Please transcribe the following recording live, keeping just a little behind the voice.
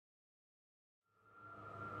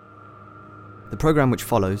The programme which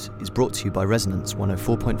follows is brought to you by Resonance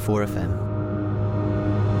 104.4 FM.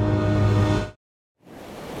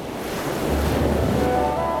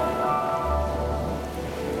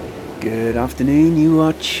 Good afternoon, you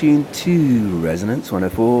are tuned to Resonance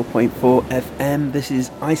 104.4 FM. This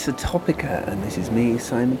is Isotopica, and this is me,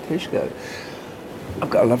 Simon Tishko. I've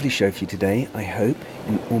got a lovely show for you today, I hope,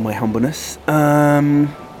 in all my humbleness. One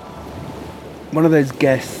of those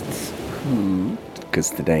guests who,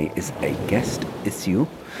 because today is a guest issue,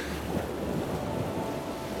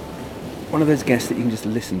 one of those guests that you can just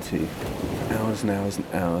listen to for hours and hours and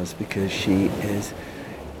hours, because she is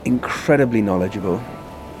incredibly knowledgeable,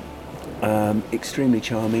 extremely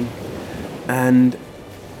charming, and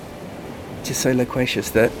just so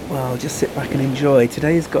loquacious that, well, just sit back and enjoy.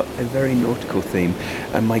 Today's got a very nautical theme,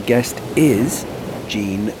 and my guest is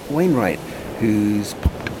Jean Wainwright, who's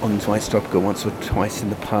popped onto Isotopica once or twice in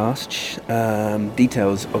the past.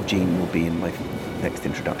 Details of Jean will be in my next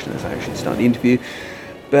introduction as I actually start the interview,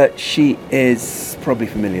 but she is probably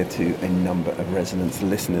familiar to a number of Resonance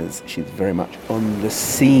listeners. She's very much on the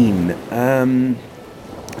scene.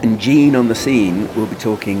 And Jean on the Scene will be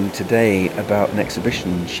talking today about an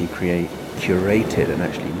exhibition she curated, an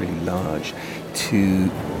actually really large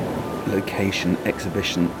 2-location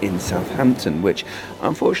exhibition in Southampton, which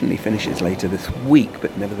unfortunately finishes later this week,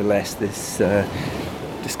 but nevertheless this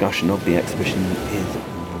discussion of the exhibition is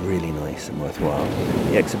really nice and worthwhile.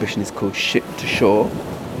 The exhibition is called Ship to Shore,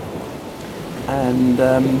 and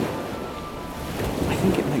I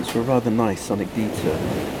think it makes for a rather nice sonic detour.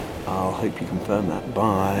 I'll hope you confirm that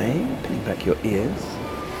by pinning back your ears,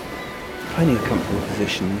 finding a comfortable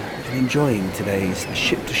position, and enjoying today's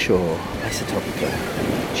Ship to Shore Isotopica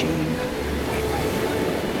with Jean.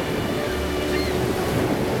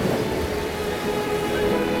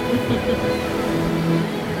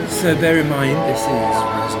 So bear in mind, this is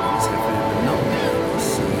Resonance FM and not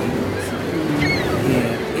BBC.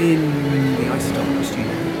 Here in the Isotopica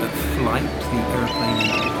studio at Flight, the aeroplane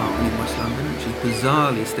department in West London, which is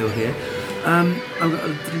bizarrely still here. I've got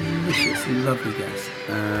a delicious, lovely guest.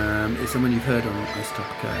 It's someone you've heard on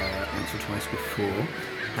Isotopica once or twice before,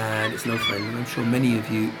 and it's an old friend, and I'm sure many of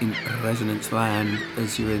you in Resonance land,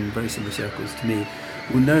 as you're in very similar circles to me,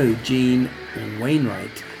 will know Jean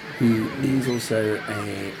Wainwright, who is also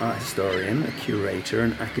an art historian, a curator,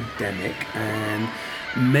 an academic, and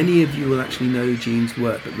many of you will actually know Jean's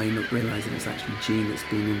work but may not realise that it's actually Jean that's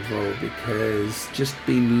been involved, because just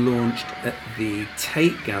been launched at the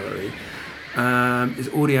Tate Gallery is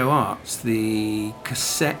Audio Arts, the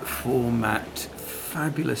cassette format,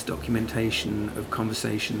 fabulous documentation of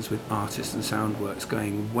conversations with artists and soundworks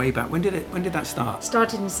going way back. When did that start?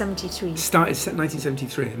 Started in 73. Started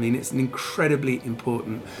 1973. I mean, it's an incredibly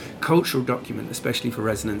important cultural document, especially for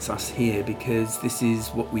Resonance us here, because this is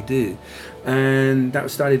what we do. And that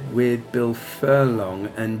was started with Bill Furlong,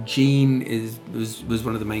 and Jean was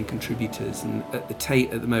one of the main contributors. And at the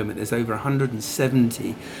Tate at the moment, there's over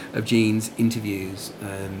 170 of Jean's interviews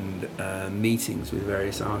and meetings with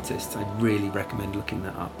various artists. I really recommend looking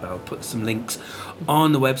that up. I'll put some links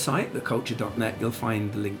on the website, theculture.net. You'll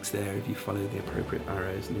find the links there if you follow the appropriate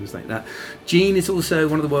arrows and things like that. Jean is also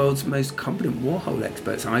one of the world's most competent Warhol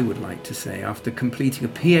experts, I would like to say, after completing a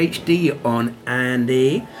PhD on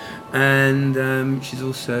Andy. And she's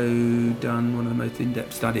also done one of the most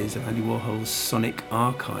in-depth studies of Andy Warhol's sonic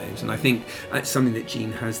archives, and I think that's something that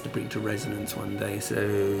Jean has to bring to Resonance one day,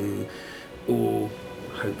 so or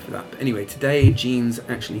hope for that. But anyway, today Jean's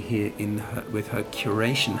actually here with her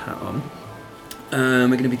curation hat on. We're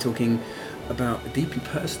going to be talking about a deeply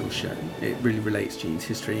personal show. It really relates to Jean's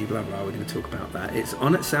history, blah blah. We're going to talk about that. It's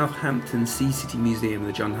on at Southampton Sea City Museum,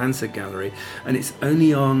 the John Hansard Gallery, and it's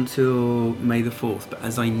only on till May the 4th. But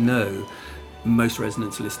as I know, most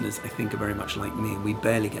Resonance listeners, I think, are very much like me, and we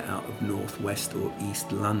barely get out of North, West or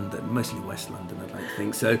East London, mostly West London, I'd like to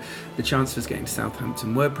think. So the chances of us getting to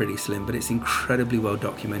Southampton were pretty slim, but it's incredibly well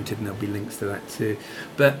documented, and there'll be links to that too.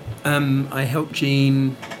 But I helped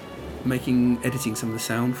Jean editing some of the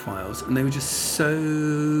sound files, and they were just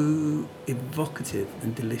so evocative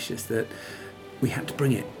and delicious that we had to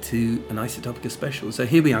bring it to an Isotopica special. So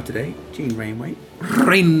here we are today, Jean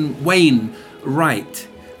Wainwright.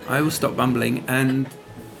 I will stop bumbling and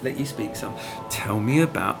let you speak some. Tell me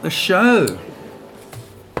about the show.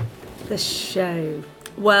 The show.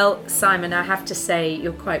 Well, Simon, I have to say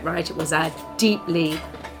you're quite right. It was a deeply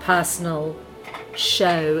personal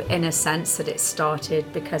show, in a sense that it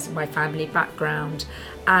started because of my family background,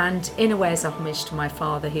 and in a way as a homage to my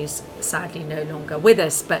father, who's sadly no longer with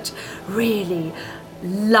us, but really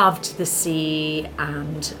loved the sea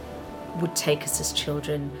and would take us as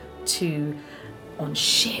children on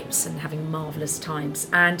ships and having marvellous times.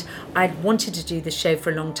 And I'd wanted to do the show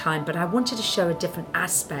for a long time, but I wanted to show a different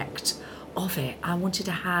aspect of it. I wanted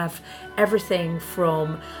to have everything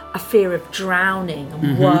from a fear of drowning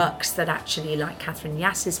and works that actually, like Catherine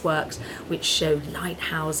Yass's works, which show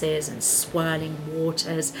lighthouses and swirling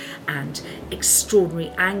waters and extraordinary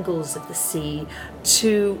angles of the sea,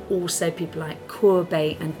 to also people like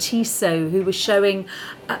Courbet and Tissot, who were showing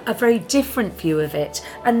a very different view of it.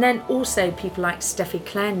 And then also people like Steffi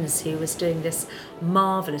Klenz, who was doing this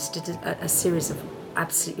marvellous, did a series of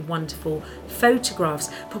absolutely wonderful photographs.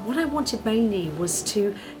 But what I wanted mainly was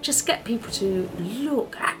to just get people to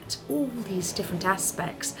look at all these different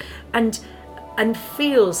aspects and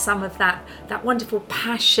feel some of that wonderful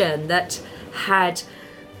passion that had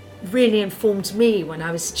really informed me when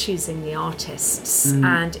I was choosing the artists.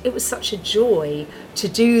 And it was such a joy to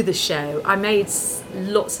do the show. I made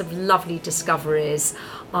lots of lovely discoveries.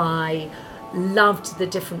 I loved the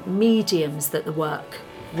different mediums that the work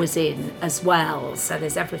was in as well. So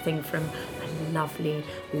there's everything from a lovely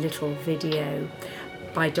little video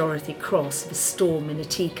by Dorothy Cross of A Storm in a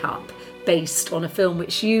Teacup, based on a film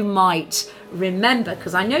which you might remember,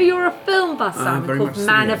 because I know you're a film buff, Simon, called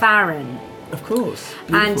Man of Arran. Of course.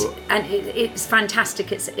 And it's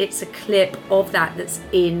fantastic. It's a clip of that's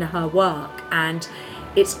in her work, and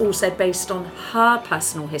it's also based on her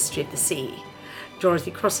personal history of the sea,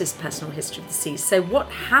 Dorothy Cross's personal history of the sea. So what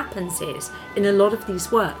happens is, in a lot of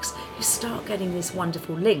these works, you start getting these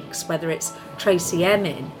wonderful links, whether it's Tracy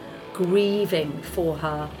Emin grieving for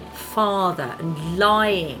her father and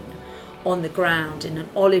lying on the ground in an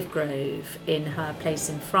olive grove in her place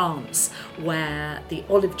in France, where the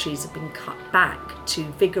olive trees have been cut back too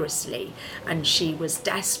vigorously, and she was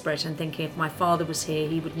desperate and thinking, if my father was here,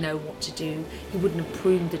 he would know what to do, he wouldn't have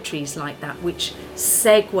pruned the trees like that, which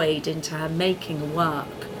segued into her making a work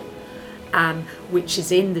which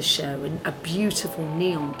is in the show, and a beautiful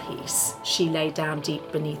neon piece. She lay down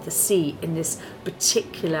deep beneath the sea in this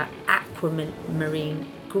particular aquamarine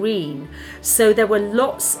green. So there were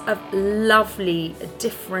lots of lovely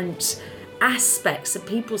different aspects of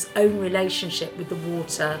people's own relationship with the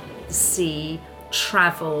water, the sea,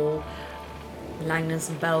 travel. Langlands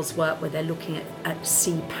and Bell's work, where they're looking at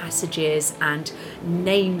sea passages and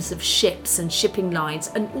names of ships and shipping lines,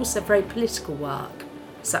 and also very political work,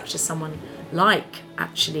 such as someone like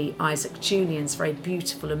actually Isaac Julian's very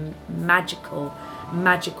beautiful and magical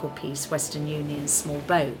piece, Western Union Small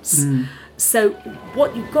Boats. So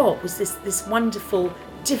what you got was this wonderful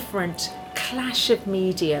different clash of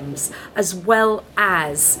mediums, as well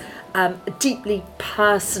as deeply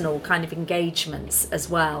personal kind of engagements as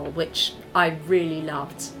well, which I really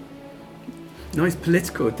loved. Nice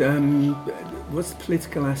political. What's the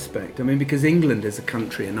political aspect? I mean, because England is a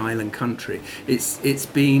country, an island country, it's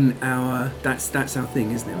been that's our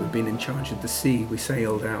thing, isn't it? We've been in charge of the sea. We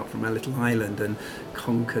sailed out from our little island and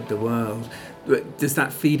conquered the world. But does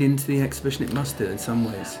that feed into the exhibition? It must do in some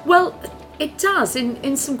ways. Well, it does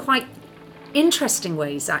in some quite interesting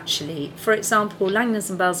ways, actually. For example, Langlands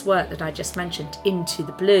and Bell's work that I just mentioned, Into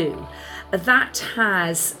the Blue,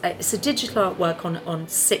 it's a digital artwork on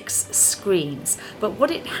 6 screens, but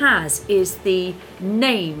what it has is the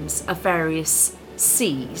names of various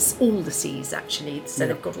seas, all the seas actually, so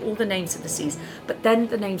they've got all the names of the seas, but then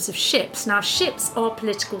the names of ships. Now, ships are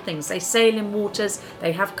political things, they sail in waters,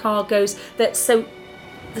 they have cargoes, so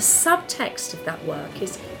the subtext of that work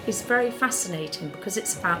is very fascinating, because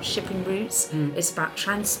it's about shipping routes, it's about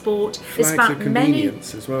transport, flags it's about of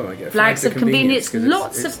convenience as well, I guess. Flags of convenience,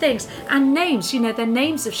 lots of things, and names, they're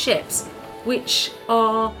names of ships which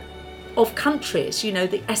are of countries,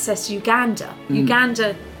 the SS Uganda.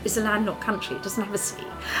 Uganda is a landlocked country, it doesn't have a sea.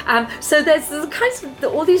 So there's kinds of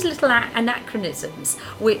all these little anachronisms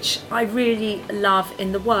which I really love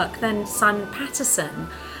in the work. Then Simon Patterson,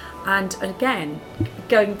 and again,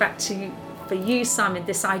 going back to, for you, Simon,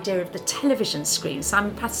 this idea of the television screen.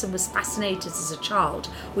 Simon Patterson was fascinated as a child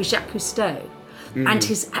with Jacques Cousteau. And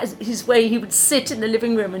his way he would sit in the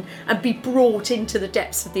living room and be brought into the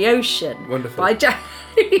depths of the ocean. Wonderful. By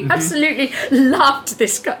he absolutely loved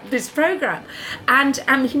this programme.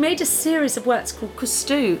 And he made a series of works called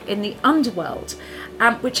Cousteau in the Underworld,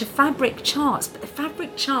 which are fabric charts. But the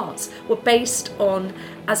fabric charts were based on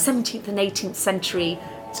 17th and 18th century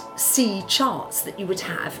sea charts that you would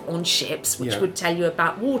have on ships, which would tell you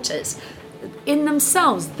about waters. In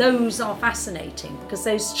themselves, those are fascinating, because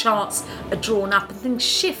those charts are drawn up and things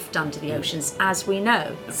shift under the oceans, as we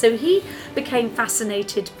know. So he became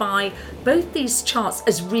fascinated by both these charts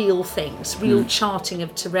as real things, real charting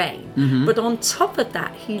of terrain. But on top of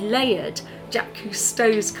that, he layered Jacques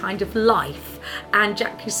Cousteau's kind of life, and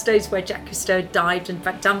Jacques Cousteau's where Jacques Cousteau died and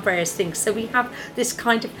done various things. So we have this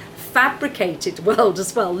kind of fabricated world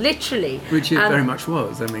as well, literally. Which it very much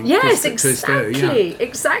was. I mean, yes, Cousteau,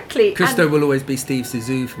 exactly. Cousteau will always be Steve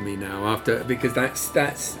Zissou for me now, because that's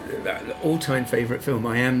that all-time favourite film.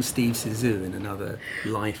 I am Steve Zissou in another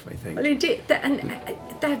life, I think. Well, indeed, and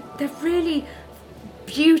they're really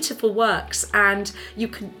beautiful works, and you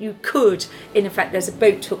could, in effect, there's a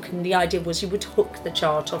boat hook, and the idea was you would hook the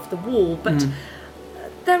chart off the wall, but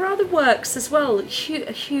there are other works as well. A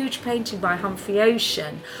huge painting by Humphrey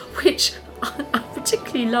Ocean, which I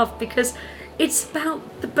particularly love because it's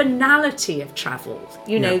about the banality of travel.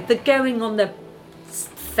 You know, the going on the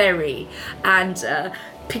ferry and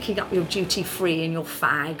picking up your duty free and your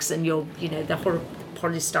fags and your, the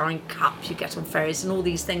polystyrene cup you get on ferries and all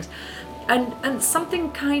these things, and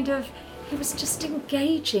something kind of. He was just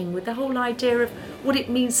engaging with the whole idea of what it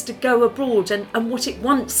means to go abroad and what it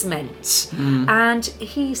once meant. And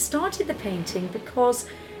he started the painting because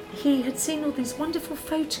he had seen all these wonderful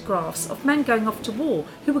photographs of men going off to war,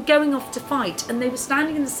 who were going off to fight, and they were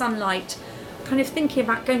standing in the sunlight kind of thinking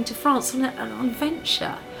about going to France on an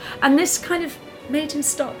adventure. And this kind of made him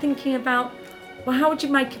start thinking about, well, how would you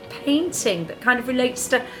make a painting that kind of relates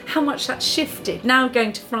to how much that's shifted? Now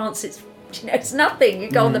going to France, it's nothing. You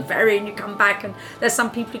go on the ferry and you come back, and there's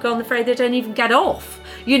some people who go on the ferry, they don't even get off.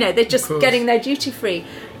 They're just getting their duty free.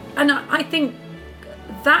 And I think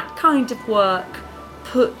that kind of work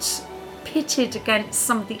pitted against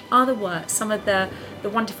some of the other work, some of the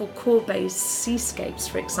wonderful Courbet's seascapes,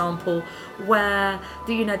 for example, where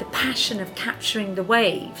the passion of capturing the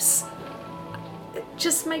waves, it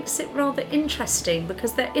just makes it rather interesting,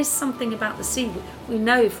 because there is something about the sea we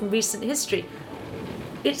know from recent history.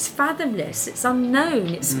 It's fathomless, it's unknown,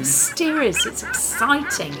 it's mysterious, it's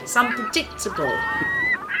exciting, it's unpredictable.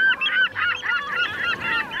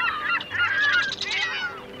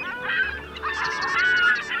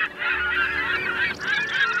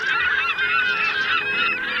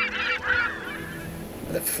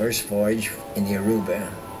 The first voyage in the Aruba,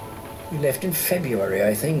 we left in February,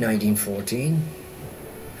 I think, 1914,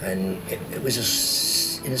 and it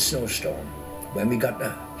was in a snowstorm. When we got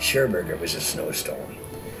to Cherbourg, it was a snowstorm.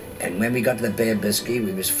 And when we got to the Bay of Biscay,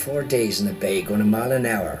 we was 4 days in the bay going a mile an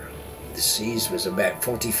hour. The seas was about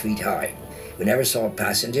 40 feet high. We never saw a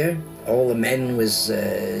passenger. All the men was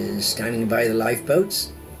standing by the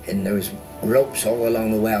lifeboats, and there was ropes all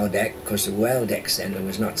along the well deck, because the well decks then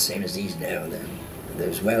was not the same as these now. There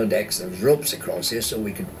was well decks, there was ropes across here so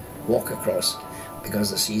we could walk across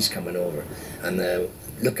because the sea's coming over. And the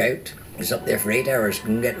lookout was up there for 8 hours,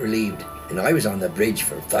 couldn't get relieved. And I was on the bridge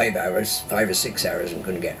for 5 or 6 hours, and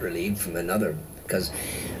couldn't get relieved from another, because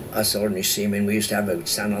us ordinary seamen, we used to have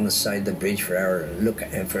stand on the side of the bridge for a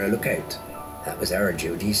lookout. That was our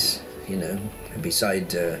duties, And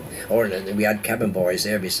beside, we had cabin boys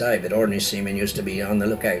there beside, but ordinary seamen used to be on the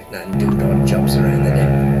lookout and do odd jobs around the deck.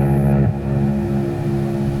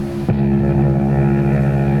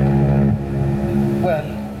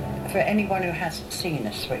 Well, for anyone who hasn't seen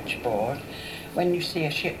a switchboard, when you see a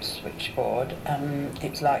ship's switchboard,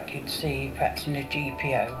 it's like you'd see perhaps in a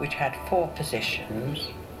GPO, which had 4 positions.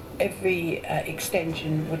 Every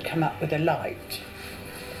extension would come up with a light.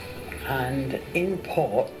 And in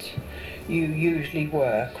port, you usually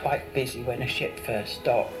were quite busy when a ship first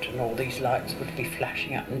stopped, and all these lights would be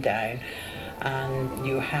flashing up and down. And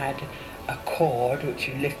you had a cord which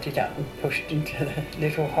you lifted up and pushed into the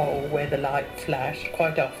little hole where the light flashed.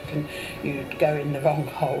 Quite often you'd go in the wrong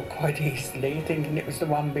hole quite easily, thinking it was the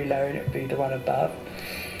one below and it would be the one above.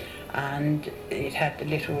 And it had the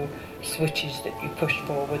little switches that you pushed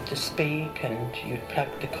forward to speak, and you'd plug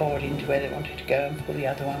the cord into where they wanted to go and pull the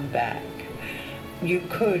other one back. You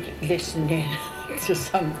could listen in to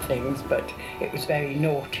some things, but it was very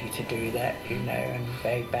naughty to do that, and a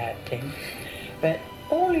very bad thing. But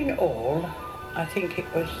all in all, I think it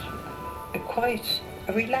was quite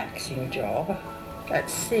a relaxing job. At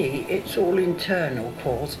sea, it's all internal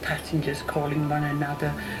calls, passengers calling one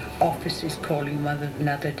another, officers calling one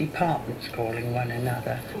another, departments calling one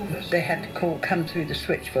another. They had to come through the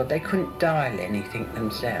switchboard. They couldn't dial anything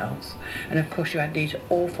themselves. And of course you had these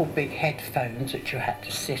awful big headphones that you had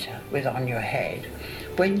to sit with on your head.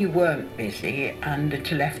 When you weren't busy and the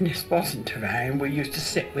telephonist wasn't around, we used to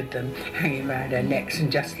sit with them hanging around our necks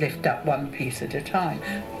and just lift up one piece at a time.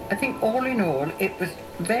 I think all in all it was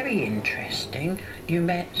very interesting. You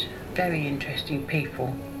met very interesting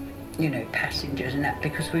people, passengers and that,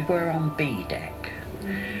 because we were on B deck,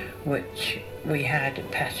 which we had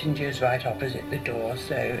passengers right opposite the door,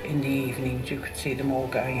 so in the evenings you could see them all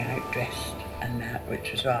going out dressed and that,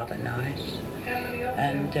 which was rather nice.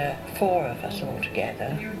 And 4 of us all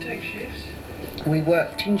together. We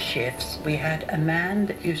worked in shifts. We had a man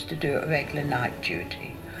that used to do a regular night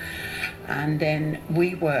duty, and then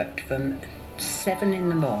we worked from 7 in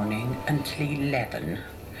the morning until 11,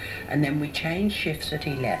 and then we changed shifts at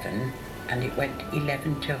 11, and it went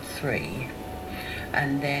 11 till 3,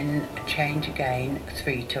 and then change again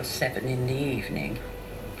 3 till 7 in the evening.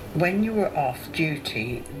 When you were off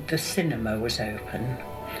duty, the cinema was open.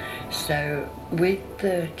 So with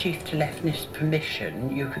the Chief Telephonist's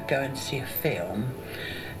permission, you could go and see a film,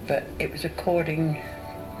 but it was according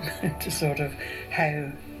to sort of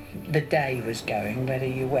how the day was going, whether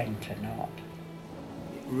you went or not.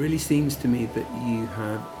 It really seems to me that you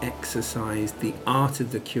have exercised the art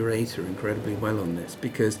of the curator incredibly well on this,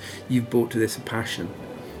 because you've brought to this a passion.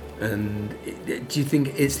 And do you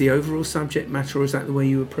think it's the overall subject matter, or is that the way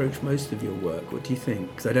you approach most of your work? What do you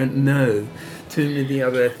think? Because I don't know too many of the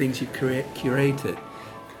other things you've curated.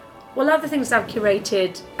 Well, other things I've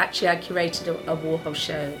curated, actually I curated a Warhol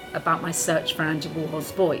show about my search for Andy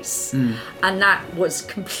Warhol's voice. And that was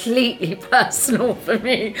completely personal for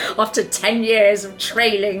me after 10 years of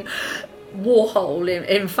trailing Warhol,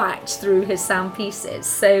 in fact, through his sound pieces.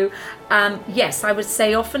 So, yes, I would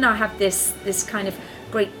say often I have this kind of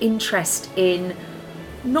great interest in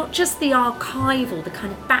not just the archival, the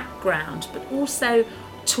kind of background, but also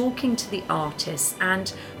talking to the artists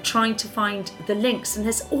and trying to find the links. And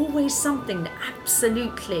there's always something that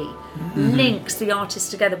absolutely links the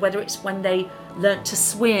artists together, whether it's when they learnt to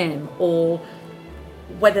swim or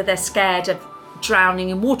whether they're scared of drowning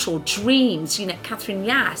in water or dreams. You know, Catherine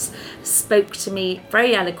Yass spoke to me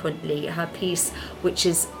very eloquently. Her piece, which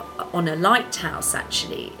is on a lighthouse,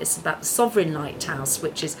 actually, it's about the Sovereign Lighthouse,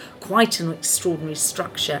 which is quite an extraordinary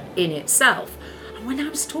structure in itself. And when I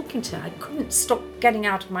was talking to her, I couldn't stop getting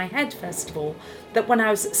out of my head, first of all, that when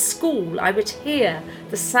I was at school, I would hear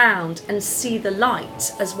the sound and see the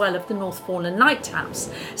light as well of the Northforeland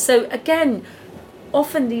Lighthouse. So again,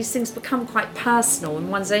 often these things become quite personal in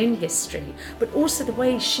one's own history, but also the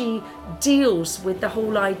way she deals with the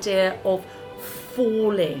whole idea of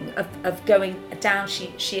falling, of going down.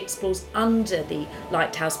 She explores under the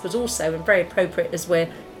lighthouse, but also, and very appropriate as we're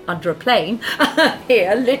under a plane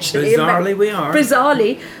here, literally. Bizarrely we are.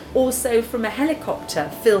 Bizarrely, also from a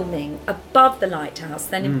helicopter filming above the lighthouse,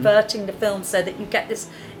 then inverting the film so that you get this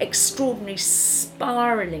extraordinary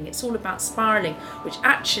spiralling. It's all about spiralling, which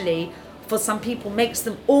actually, for some people, makes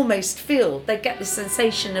them almost feel, they get the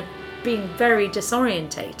sensation of being very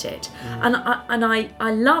disorientated. And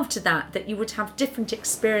I loved that you would have different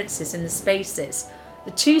experiences in the spaces.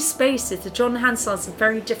 The 2 spaces, the John Hansard's a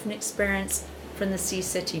very different experience from the Sea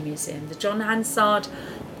City Museum. The John Hansard,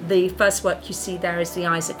 the first work you see there is the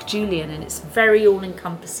Isaac Julian, and it's very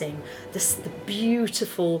all-encompassing. The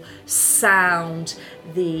beautiful sound,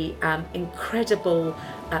 the incredible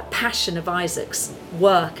passion of Isaac's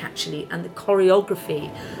work, actually, and the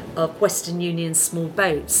choreography of Western Union's small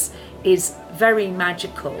boats is very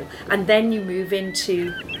magical. And then you move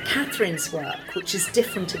into Catherine's work, which is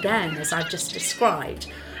different again, as I've just described.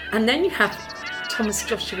 And then you have Thomas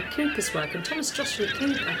Joshua Cooper's work, and Thomas Joshua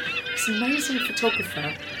Cooper is an amazing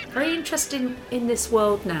photographer, very interested in this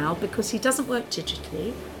world now because he doesn't work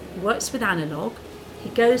digitally, he works with analogue. He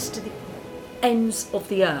goes to the ends of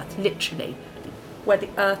the earth, literally, where the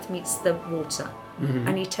earth meets the water,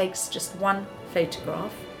 and he takes just one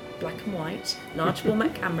photograph, black and white, large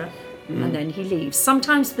format camera, and then he leaves.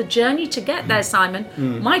 Sometimes the journey to get there, Simon,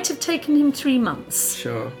 might have taken him 3 months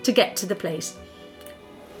to get to the place.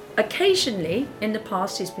 Occasionally, in the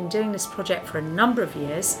past, he's been doing this project for a number of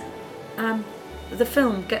years, the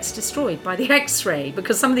film gets destroyed by the X-ray,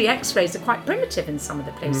 because some of the X-rays are quite primitive in some of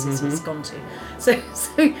the places he's gone to. So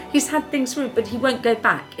he's had things through, but he won't go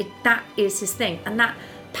back. That is his thing. And that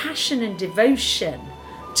passion and devotion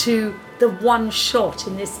to the one shot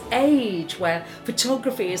in this age where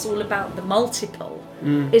photography is all about the multiple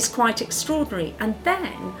is quite extraordinary. And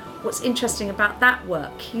then what's interesting about that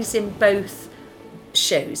work, he's in both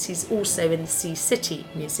shows. He's also in the Sea City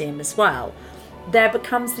Museum as well. There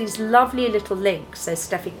becomes these lovely little links. So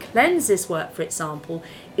Steffi Klenz's work, for example,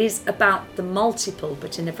 is about the multiple,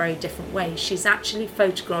 but in a very different way. She's actually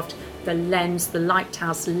photographed the lens, the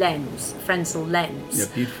lighthouse lens, Frenzel lens.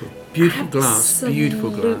 Yeah, beautiful. Beautiful glass. Beautiful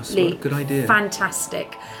glass. What a good idea.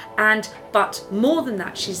 Fantastic. But more than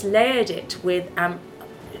that, she's layered it with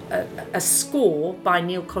a score by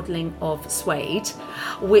Neil Codling of Suede,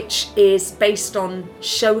 which is based on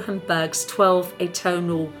Schoenberg's 12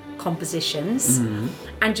 atonal compositions,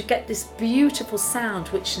 and you get this beautiful sound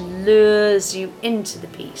which lures you into the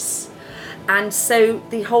piece. And so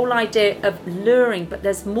the whole idea of luring, but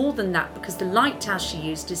there's more than that, because the lighthouse she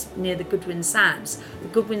used is near the Goodwin Sands. The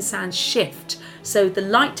Goodwin Sands shift. So the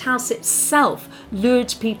lighthouse itself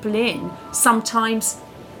lured people in. Sometimes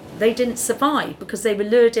they didn't survive because they were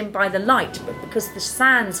lured in by the light, but because the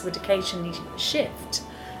sands would occasionally shift,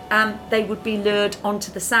 they would be lured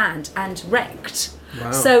onto the sand and wrecked.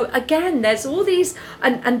 Wow. So again, there's all these,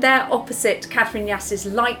 and they're opposite Catherine Yass's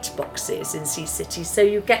light boxes in Sea City. So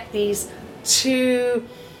you get these two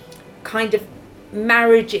kind of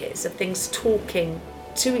marriages of things talking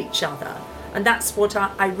to each other, and that's what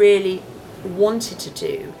I really wanted to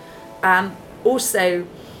do. Also,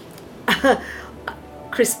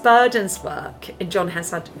 Chris Burden's work in John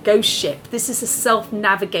Hansard, Ghost Ship. This is a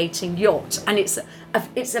self-navigating yacht, and it's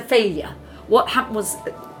a failure. What happened was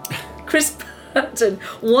Chris Burden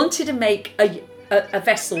wanted to make a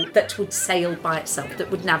vessel that would sail by itself, that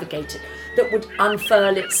would navigate it, that would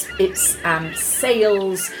unfurl its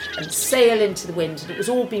sails and sail into the wind, and it would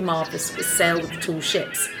all be marvellous. It would sail with tall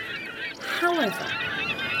ships. However,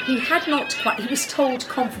 he had not quite, he was told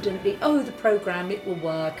confidently, oh, the programme, it will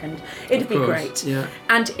work and it'll be great. Yeah.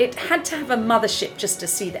 And it had to have a mothership just to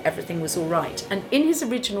see that everything was all right. And in his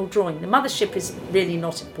original drawing, the mothership is really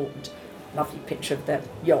not important. Lovely picture of the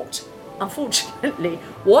yacht. Unfortunately,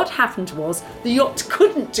 what happened was the yacht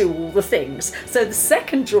couldn't do all the things. So the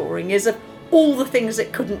second drawing is of all the things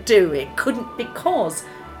it couldn't do. It couldn't because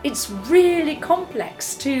it's really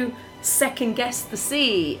complex to second guess the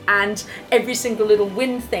sea and every single little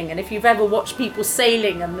wind thing. And if you've ever watched people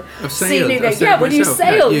sailing and sailing, when you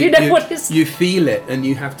sail, you know what it's. You feel it, and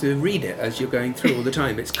you have to read it as you're going through all the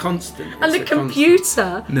time. It's constant. And the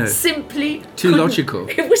computer simply too logical.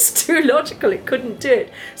 It was too logical. It couldn't do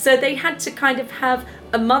it. So they had to kind of have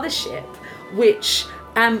a mothership which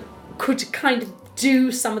could kind of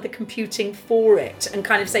do some of the computing for it and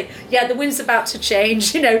kind of say, yeah, the wind's about to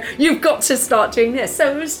change, you've got to start doing this.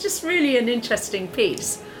 So it was just really an interesting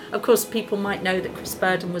piece. Of course, people might know that Chris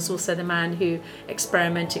Burden was also the man who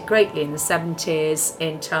experimented greatly in the 70s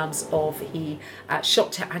in terms of he had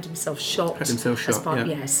himself shot. As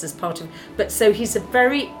part of. But so he's a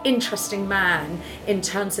very interesting man in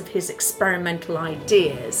terms of his experimental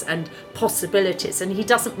ideas and possibilities, and he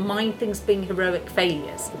doesn't mind things being heroic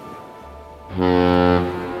failures.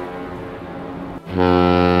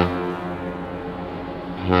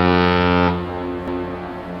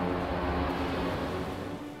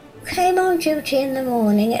 Came on duty in the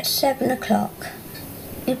morning at 7 o'clock.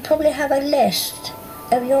 You'd probably have a list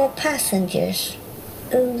of your passengers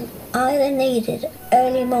who either needed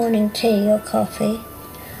early morning tea or coffee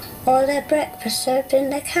or their breakfast served in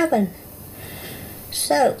their cabin.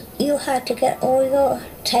 So you had to get all your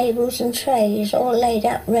tables and trays all laid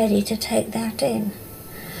up ready to take that in.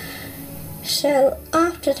 So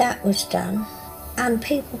after that was done and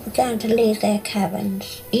people began to leave their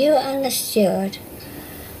cabins, you and the steward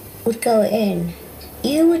would go in.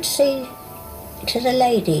 You would see to the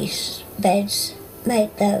ladies' beds,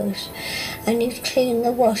 made those, and you'd clean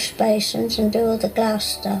the wash basins and do all the glass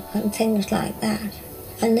stuff and things like that.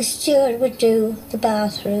 And the steward would do the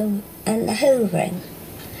bathroom and the hoovering.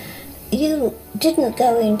 You didn't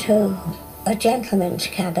go into a gentleman's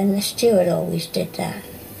cabin, the steward always did that.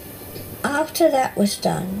 After that was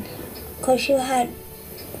done, because you had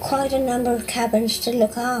quite a number of cabins to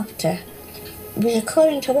look after, it was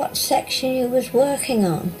according to what section you was working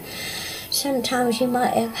on. Sometimes you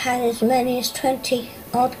might have had as many as 20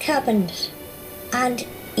 odd cabins, and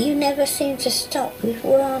you never seemed to stop. You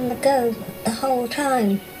were on the go the whole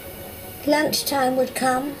time. Lunchtime would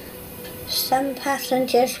come. Some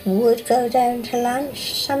passengers would go down to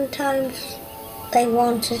lunch. Sometimes they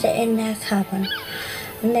wanted it in their cabin.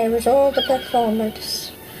 And there was all the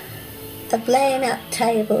performance of laying up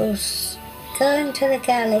tables, going to the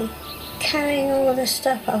galley, carrying all the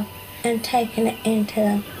stuff up and taking it into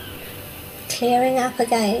them, clearing up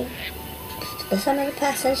again. Some of the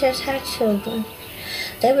passengers had children.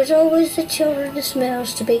 There was always the children's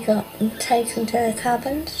meals to be got and taken to their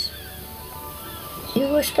cabins. You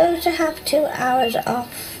were supposed to have 2 hours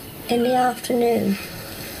off in the afternoon.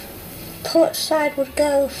 Port side would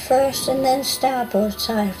go first and then starboard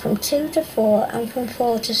side from 2 to 4 and from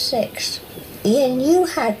 4 to 6. And you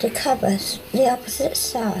had to cover the opposite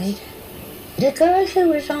side. The girl who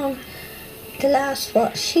was on the last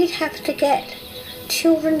watch, she'd have to get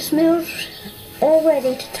children's meals all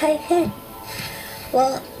ready to take in.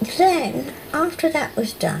 Well, then, after that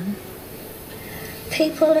was done,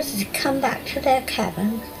 people had come back to their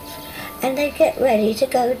cabins and they'd get ready to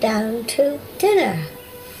go down to dinner.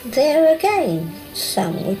 There again,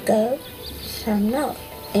 some would go, some not,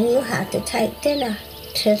 and you had to take dinner.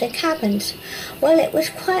 to the cabins. Well, it was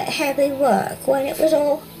quite heavy work when it was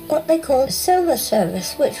all what they call silver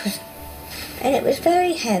service, and it was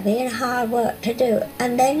very heavy and hard work to do.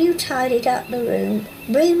 And then you tidied up the room,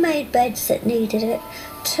 remade beds that needed it,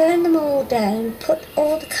 turned them all down, put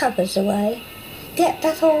all the cupboards away, get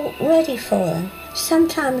that all ready for them.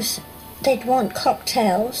 Sometimes they'd want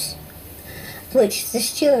cocktails, which the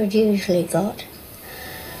steward usually got.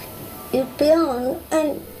 You'd be on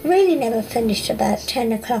and really never finished about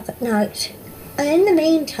 10 o'clock at night. And in the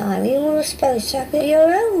meantime, you were supposed to have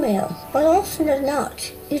your own meal. Well, often or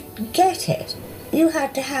not, you'd get it. You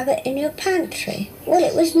had to have it in your pantry. Well,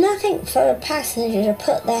 it was nothing for a passenger to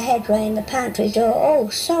put their head round the pantry door. Oh,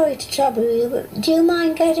 sorry to trouble you, but do you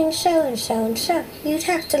mind getting so-and-so and so? You'd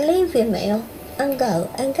have to leave your meal and go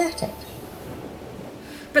and get it.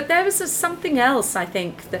 But there was something else, I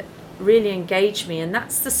think, that really engaged me, and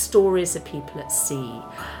that's the stories of people at sea,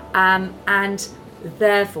 and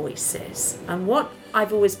their voices. And what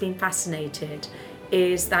I've always been fascinated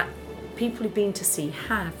is that people who've been to sea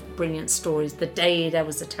have brilliant stories. The day there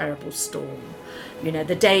was a terrible storm,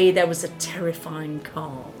 the day there was a terrifying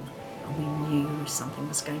calm, and we knew something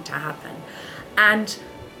was going to happen. And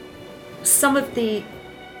some of the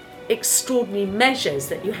extraordinary measures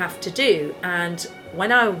that you have to do. And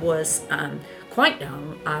when I was quite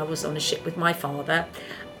young, I was on a ship with my father,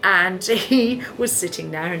 and he was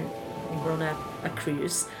sitting there, and we were on a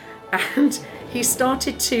cruise, and he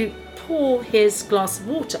started to pour his glass of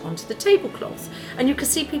water onto the tablecloth, and you could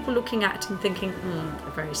see people looking at him thinking,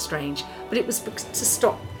 they're very strange, but it was to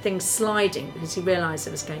stop things sliding, because he realised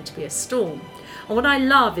there was going to be a storm. And what I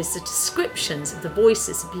love is the descriptions of the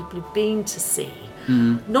voices of people who've been to sea.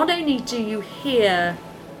 Not only do you hear,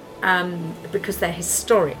 because they're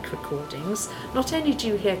historic recordings, not only do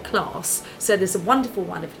you hear class, so there's a wonderful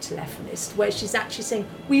one of a telephonist where she's actually saying,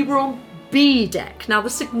 we were on B deck. Now the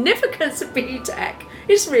significance of B deck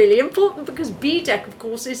is really important, because B deck, of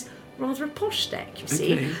course, is rather a posh deck, you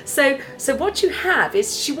see. Okay. So what you have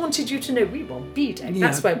is, she wanted you to know we were on B deck.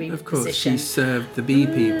 That's where we were positioned. Of course, she served the B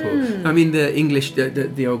people. I mean, the English,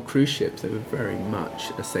 the old cruise ships, they were very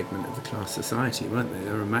much a segment of the class society, weren't they?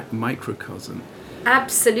 They were a microcosm.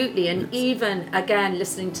 Absolutely, and even, again,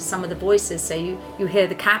 listening to some of the voices, so you hear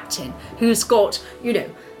the captain, who's got,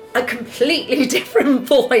 a completely different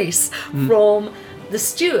voice from the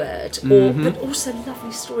steward, but also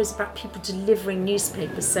lovely stories about people delivering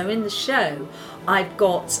newspapers. So in the show, I've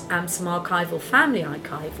got some family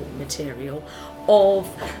archival material of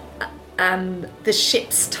the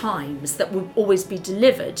ship's times that would always be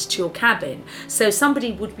delivered to your cabin. So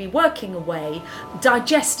somebody would be working away,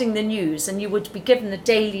 digesting the news, and you would be given the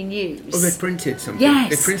daily news. Oh, they printed something?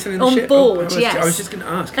 Yes, they printed in the on ship? board, yes. I was just going to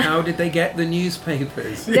ask, how did they get the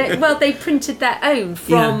newspapers? They printed their own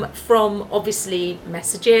from obviously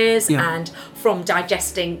messages and from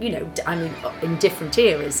digesting, in different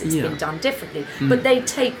eras it's been done differently. But they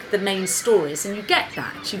take the main stories, and you get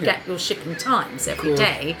that. You get your shipping times every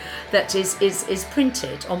day that is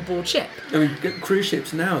printed on board ship. I mean, cruise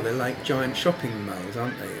ships now, they're like giant shopping malls,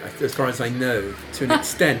 aren't they? As far as I know, to an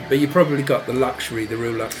extent. But you probably got the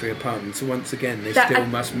real luxury apartments. So once again, they still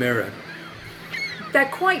must mirror. They're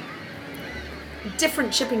quite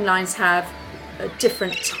different. Shipping lines have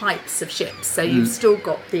different types of ships. So you've still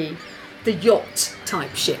got the yacht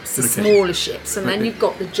type ships, the smaller ships, and then you've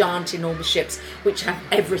got the giant enormous ships, which have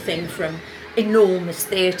everything from enormous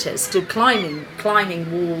theatres to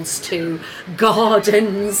climbing walls to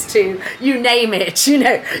gardens to you name it.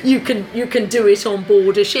 You can do it on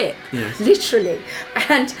board a ship, literally.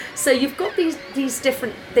 And so you've got these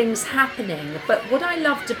different things happening. But what I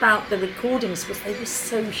loved about the recordings was they were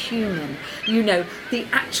so human. The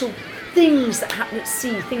actual things that happen at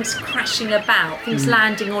sea, things crashing about, things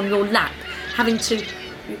landing on your lap, having to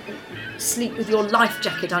sleep with your life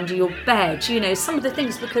jacket under your bed, some of the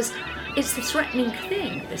things, because it's the threatening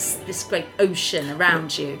thing, this great ocean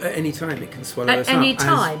around you. At any time it can swallow us up. At any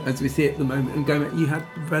time. As we see at the moment. And you had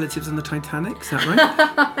relatives on the Titanic, is that right?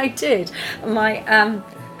 I did. My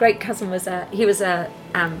great cousin was he was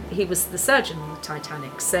the surgeon on the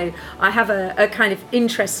Titanic. So I have a kind of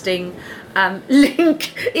interesting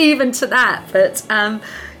link even to that. But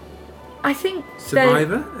I think... A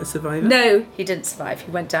survivor? No, he didn't survive.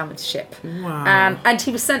 He went down with the ship. Wow. And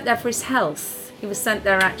he was sent there for his health. He was sent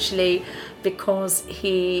there actually because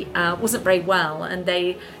he wasn't very well, and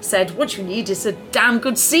they said, what you need is a damn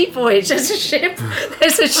good sea voyage. There's a ship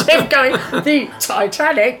going, the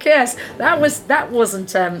Titanic, yes. That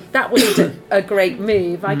wasn't a great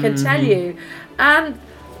move, I can tell you.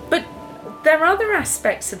 But there are other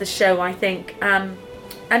aspects of the show, I think, and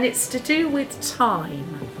it's to do with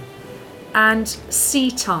time. and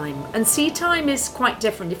sea time. And sea time is quite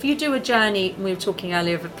different. If you do a journey, we were talking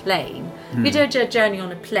earlier of a plane, if you do a journey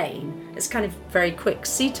on a plane, it's kind of very quick.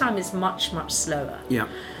 Sea time is much, much slower. Yeah.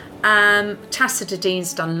 Tacita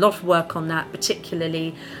Dean's done a lot of work on that,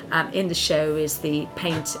 particularly in the show is the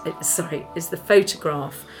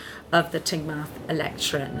photograph of the Teignmouth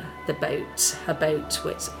Electron, the boat,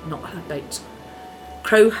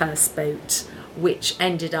 Crowhurst boat, which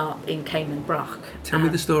ended up in Cayman-Brac. Tell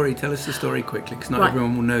us the story quickly, because not Right.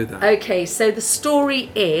 everyone will know that. Okay, so the story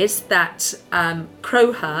is that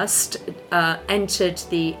Crowhurst entered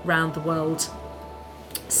the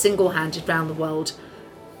single-handed round the world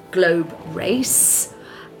globe race,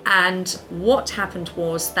 and what happened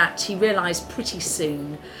was that he realised pretty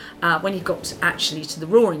soon, when he got actually to the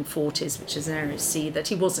Roaring Forties, which is an area of sea, that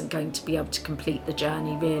he wasn't going to be able to complete the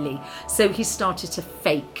journey really. So he started to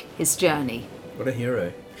fake his journey. What a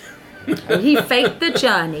hero. He faked the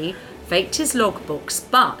journey, faked his logbooks,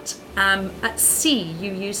 but at sea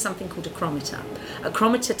you use something called a chronometer. A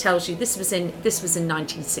chronometer tells you this was in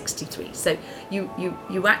 1963. So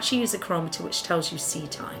you actually use a chronometer which tells you sea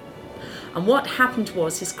time. And what happened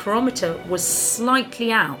was his chronometer was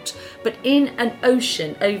slightly out, but in an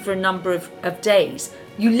ocean over a number of days,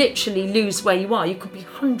 you literally lose where you are. You could be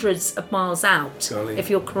hundreds of miles out Golly. if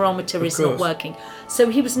your chronometer is course. not working. So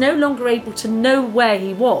he was no longer able to know where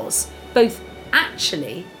he was, both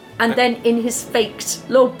actually and then in his faked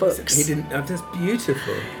logbooks. He didn't. That's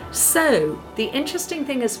beautiful. So the interesting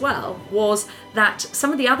thing as well was that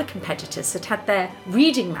some of the other competitors had their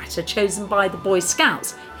reading matter chosen by the Boy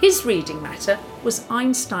Scouts. His reading matter was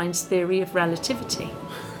Einstein's theory of relativity.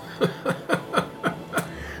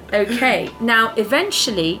 Okay, now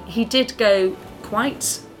eventually he did go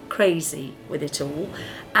quite crazy with it all,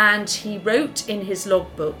 and he wrote in his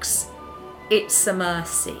logbooks, "It's a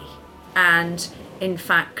mercy," and in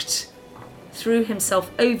fact threw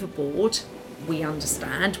himself overboard, we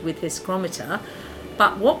understand, with his chronometer.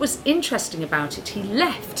 But what was interesting about it, he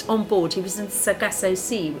left on board, he was in the Sargasso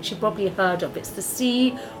Sea, which you've probably heard of. It's the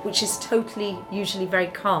sea which is totally, usually very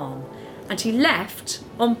calm. And he left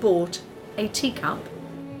on board a teacup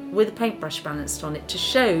with a paintbrush balanced on it to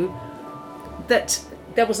show that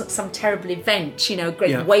there wasn't some terrible event, a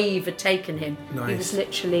great wave had taken him. Nice. He was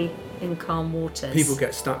literally in calm waters. People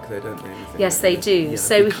get stuck there, don't they? Yes, they do. Yeah,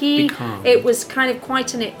 So be calm. it was kind of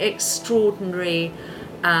quite an extraordinary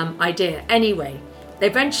idea. Anyway,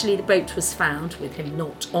 eventually the boat was found with him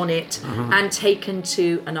not on it and taken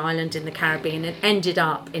to an island in the Caribbean, and ended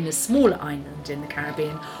up in a smaller island in the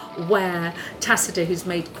Caribbean where Tacita, who's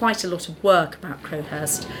made quite a lot of work about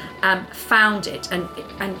Crowhurst, found it and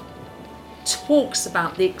talks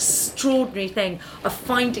about the extraordinary thing of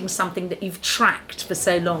finding something that you've tracked for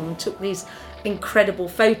so long, and took these incredible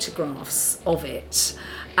photographs of it.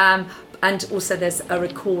 And also there's a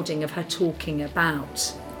recording of her talking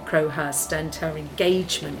about Crowhurst and her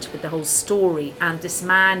engagement with the whole story, and this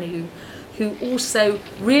man who also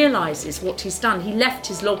realises what he's done. He left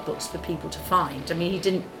his logbooks for people to find. I mean, he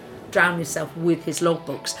didn't drown himself with his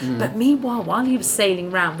logbooks. But meanwhile, while he was sailing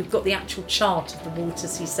round, we've got the actual chart of the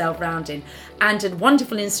waters he sailed round in, and a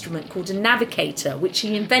wonderful instrument called a navigator, which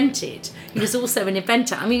he invented. He was also an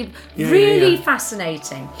inventor. I mean, really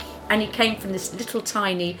fascinating. And he came from this little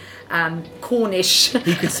tiny Cornish.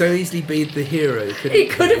 He could so easily be the hero. He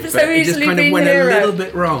could have so easily It just kind been of went the hero. a little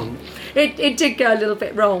bit wrong. It did go a little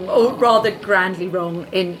bit wrong, or rather grandly wrong,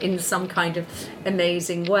 in some kind of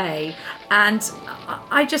amazing way. And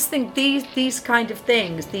I just think these kind of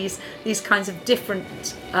things, these kinds of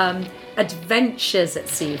different adventures at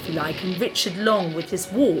sea, if you like, and Richard Long with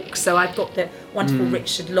his walk. So I've got the wonderful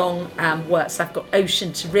Richard Long works. I've got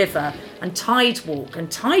Ocean to River and Tide Walk.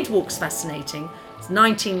 And Tide Walk's fascinating. It's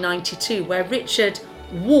 1992, where Richard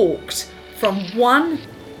walked from one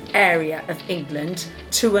area of England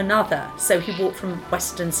to another. So he walked from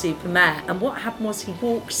Weston-super-Mare, and what happened was he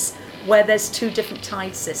walks where there's two different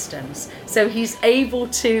tide systems. So he's able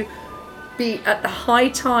to be at the high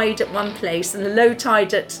tide at one place and the low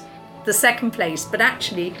tide at the second place, but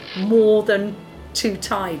actually more than two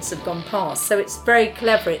tides have gone past. So it's very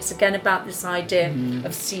clever. It's again about this idea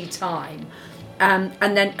of sea time.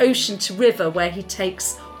 And then Ocean to River, where he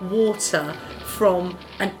takes water from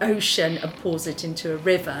an ocean and pours it into a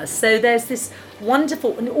river. So there's this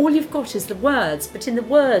wonderful, and all you've got is the words, but in the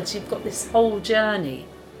words you've got this whole journey.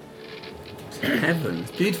 Heaven,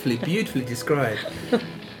 it's beautifully described.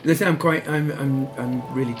 Listen, I'm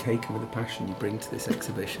really taken with the passion you bring to this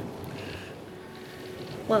exhibition.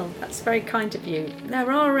 Well, that's very kind of you.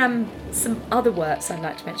 There are some other works I'd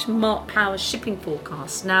like to mention. Mark Power's Shipping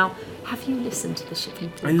Forecast. Now, have you listened to the Shipping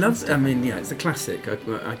Forecast? I love. I mean, yeah, it's a classic.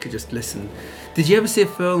 I could just listen. Did you ever see a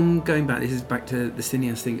film going back? This is back to the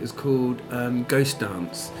cineast thing. It was called Ghost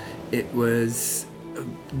Dance. It was a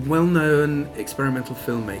well-known experimental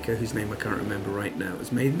filmmaker whose name I can't remember right now. It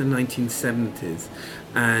was made in the 1970s,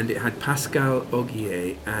 and it had Pascal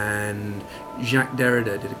Augier and Jacques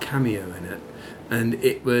Derrida did a cameo in it. And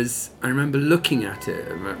it was, I remember looking at it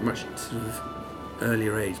at a much sort of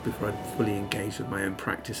earlier age, before I'd fully engaged with my own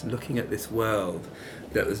practice, and looking at this world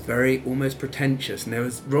that was very almost pretentious. And there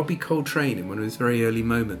was Robbie Coltrane in one of his very early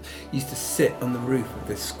moments. He used to sit on the roof of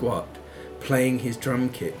this squat, playing his drum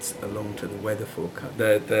kits along to the weather forecast,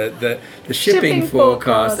 the shipping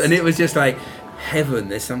forecast. And it was just like, heaven,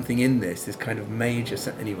 there's something in this kind of major.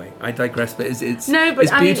 Anyway, I digress, but it's no, but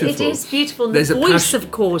it's I mean, beautiful. it is beautiful. And There's the a voice, passion-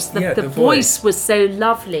 of course, the the voice was so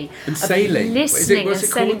lovely. And sailing. Listening Was and it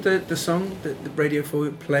sailing. called the song that the Radio 4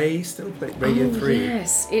 play? Still play Radio Oh, 3.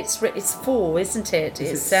 yes, it's 4, isn't it?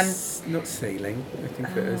 Is It's it not sailing. I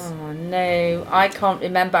think it is. Oh no, I can't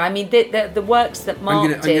remember. I mean, the works that Mark I'm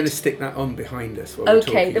going did. to stick that on behind us while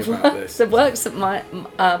Okay, we're talking about this. the works that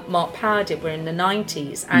Mark Power did were in the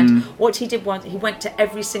 90s, and what he did was he went to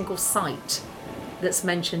every single site that's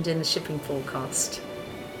mentioned in the Shipping Forecast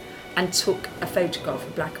and took a photograph,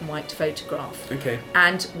 a black and white photograph. Okay.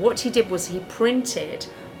 And what he did was he printed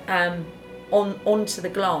onto the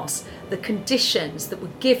glass the conditions that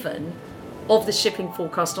were given of the shipping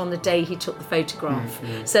forecast on the day he took the photograph.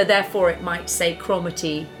 So therefore it might say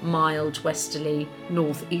Cromarty, mild, westerly,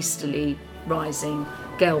 northeasterly, rising,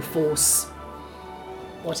 gale force,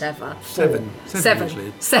 whatever. Seven Seven.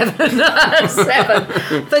 usually. Seven.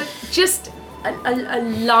 But just a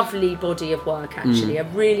lovely body of work, actually, a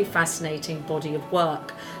really fascinating body of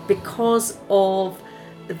work, because of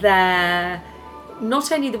their,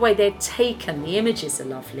 not only the way they're taken, the images are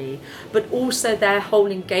lovely, but also their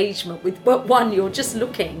whole engagement with, well, one, you're just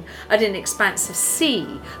looking at an expanse of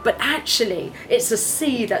sea, but actually it's a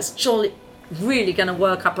sea that's jolly, really going to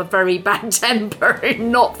work up a very bad temper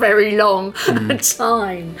in not very long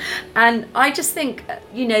time. And I just think,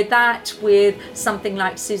 that with something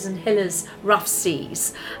like Susan Hiller's Rough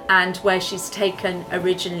Seas, and where she's taken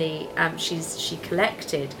originally, she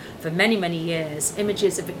collected for many, many years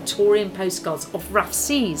images of Victorian postcards of rough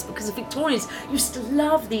seas, because the Victorians used to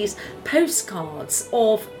love these postcards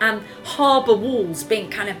of harbour walls being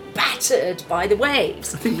kind of battered by the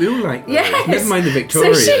waves. I think we all like those. Yes. Never mind the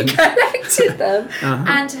Victorians. So she collected them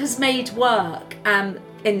and has made work,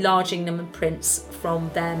 enlarging them and prints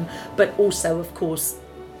from them, but also, of course,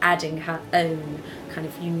 adding her own kind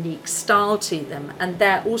of unique style to them. And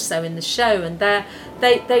they're also in the show, and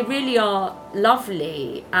they really are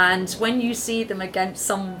lovely. And when you see them against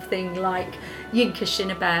something like Yinka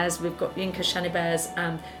Shinabear's, we've got Yinka Shinabear's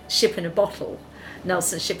Ship in a Bottle,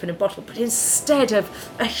 Nelson's Ship in a Bottle, but instead of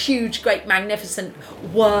a huge, great, magnificent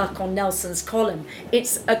work on Nelson's column,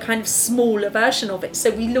 it's a kind of smaller version of it.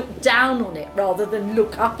 So we look down on it rather than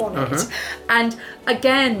look up on it. And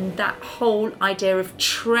again, that whole idea of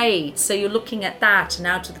trade. So you're looking at that, and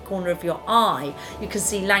out of the corner of your eye, you can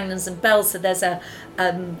see Langlands and Bells. So there's a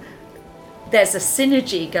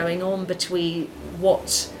synergy going on between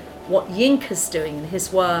what Yinka's doing in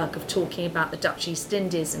his work of talking about the Dutch East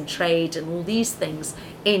Indies and trade and all these things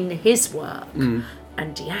in his work,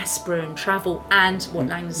 and diaspora and travel, and what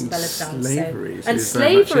Langlands and Bell have done. Slavery. And So there's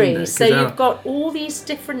very much in slavery. there, So 'cause you've got all these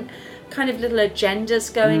different kind of little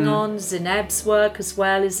agendas going on. Zeneb's work as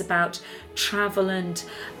well is about travel and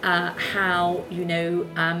how you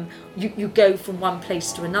go from one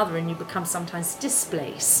place to another and you become sometimes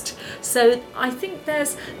displaced. So I think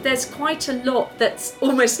there's quite a lot that's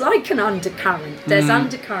almost like an undercurrent. There's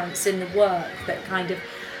undercurrents in the work that kind of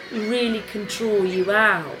really can draw you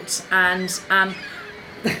out and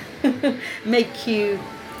make you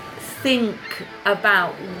think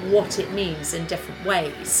about what it means in different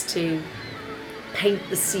ways to paint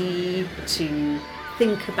the sea, to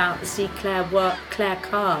think about the sea. Claire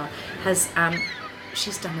Carr has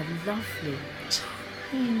she's done a lovely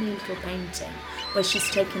tiny little painting where she's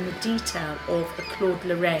taken the detail of the Claude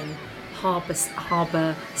Lorraine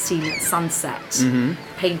harbour scene at sunset,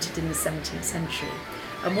 painted in the 17th century.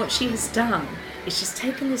 And what she has done is she's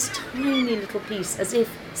taken this tiny little piece, as if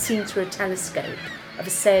seen through a telescope, of a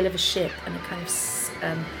sail of a ship and a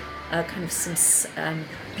kind of some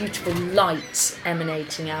beautiful light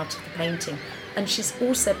emanating out of the painting. And she's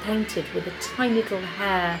also painted with a tiny little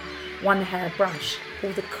one hair brush,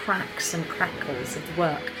 all the cracks and crackles of the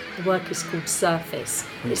work, The work is called Surface.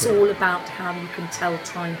 It's all about how you can tell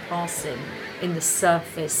time passing in the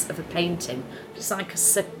surface of a painting. It's like a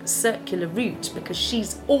circular route, because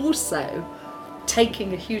she's also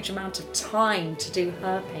taking a huge amount of time to do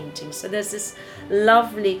her painting. So there's this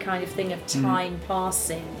lovely kind of thing of time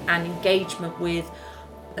passing and engagement with,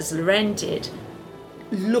 as Lorraine did,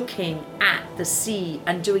 looking at the sea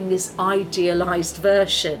and doing this idealized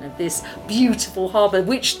version of this beautiful harbour,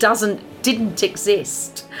 which didn't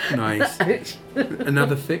exist. Nice.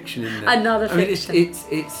 Another fiction in there. Another fiction. I mean,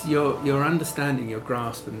 it's your understanding, your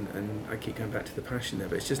grasp, and I keep going back to the passion there,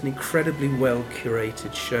 but it's just an incredibly well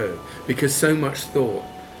curated show, because so much thought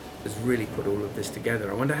has really put all of this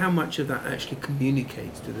together. I wonder how much of that actually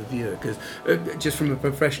communicates to the viewer, because just from a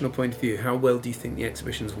professional point of view, how well do you think the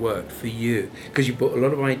exhibition's worked for you? Because you put a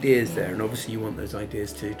lot of ideas there, and obviously you want those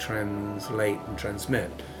ideas to translate and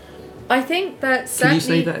transmit. I think that certainly...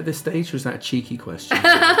 Can you say that at this stage, or is that a cheeky question?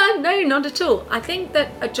 No, not at all. I think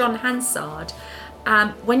that at John Hansard,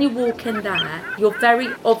 when you walk in there, you're very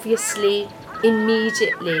obviously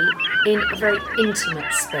immediately in a very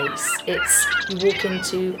intimate space. You walk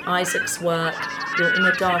into Isaac's work, you're in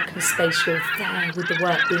a darkened space, you're there with the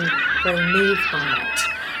work, being very moved by it.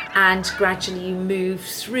 And gradually you move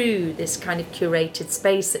through this kind of curated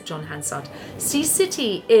space at John Hansard. Sea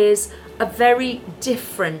City is a very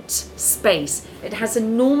different space. It has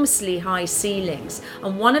enormously high ceilings,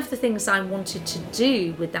 and one of the things I wanted to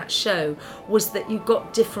do with that show was that you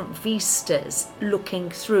got different vistas looking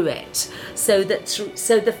through it, so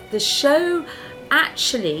the show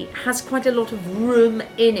actually has quite a lot of room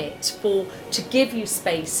in it to give you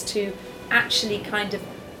space to actually kind of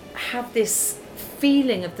have this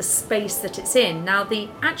feeling of the space that it's in. Now, the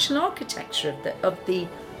actual architecture of the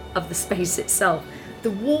space itself,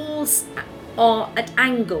 the walls are at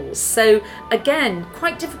angles, so again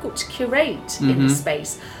quite difficult to curate in the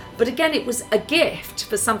space. But again, it was a gift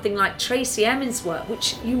for something like Tracey Emin's work,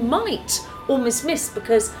 which you might almost miss,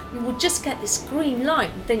 because you would just get this green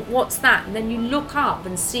light and think, what's that? And then you look up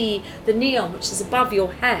and see the neon, which is above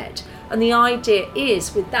your head. And the idea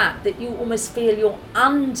is with that you almost feel you're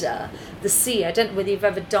under the sea. I don't know whether you've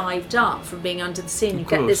ever dived up from being under the sea, and you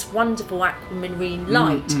get this wonderful aquamarine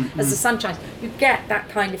light as the sun shines. You get that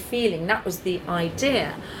kind of feeling. That was the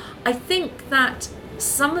idea. I think that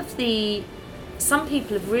some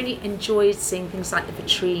people have really enjoyed seeing things like the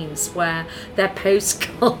vitrines, where they're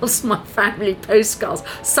postcards, my family postcards,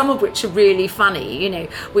 some of which are really funny,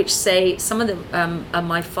 which say, some of them are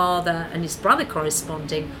my father and his brother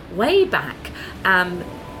corresponding way back,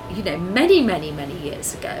 many, many, many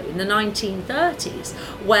years ago in the 1930s,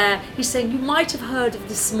 where he's saying, you might have heard of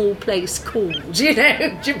this small place called,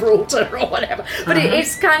 Gibraltar or whatever. But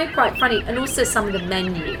it's kind of quite funny. And also some of the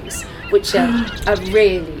menus, which are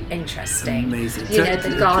really interesting. Amazing.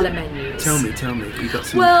 The gala menus. Tell me, you got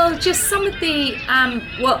some... Well, just some of the,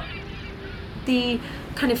 the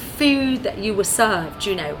kind of food that you were served,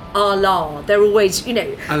 la. They're always,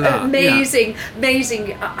 amazing.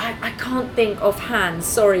 I can't think offhand,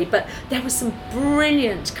 sorry, but there were some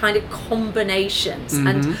brilliant kind of combinations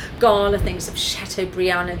and gala things of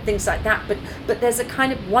Chateaubriand and things like that. But there's a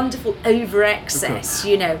kind of wonderful over excess,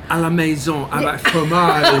 À la maison, avec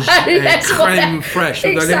fromage, crème fraîche.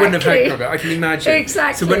 Although they wouldn't have had it, I can imagine.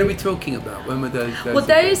 Exactly. So when are we talking about? When were those?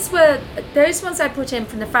 Well, those ones I put in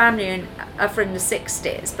from the family and are from the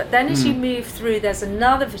 60s. But then as you move through, there's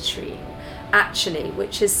another vitrine, actually,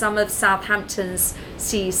 which is some of Southampton's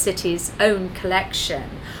Sea City's own collection,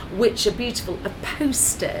 which are beautiful, of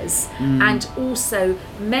posters and also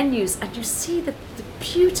menus. And you see the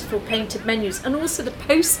beautiful painted menus, and also the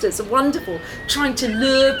posters are wonderful, trying to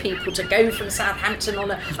lure people to go from Southampton on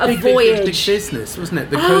a voyage. Big business, wasn't it?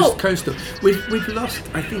 The coastal. We've lost.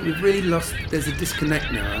 I think we've really lost. There's a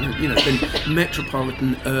disconnect now. The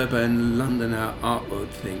metropolitan, urban London art world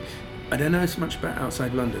thing. I don't know so much about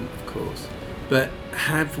outside London, of course, but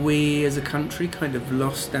have we as a country kind of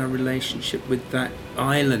lost our relationship with that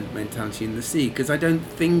island mentality in the sea? Because I don't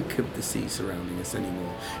think of the sea surrounding us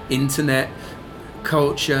anymore. Internet,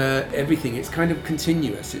 culture, everything, it's kind of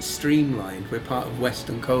continuous, it's streamlined, we're part of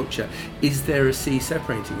Western culture. Is there a sea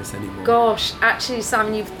separating us anymore? Gosh, actually,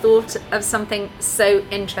 Simon, you've thought of something so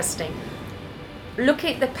interesting.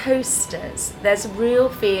 Looking at the posters, there's a real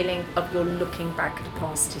feeling of you're looking back at a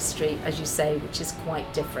past history, as you say, which is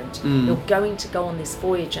quite different. You're going to go on this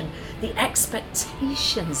voyage, and the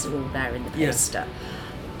expectations are all there in the poster.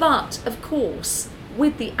 But, of course,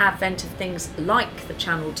 with the advent of things like the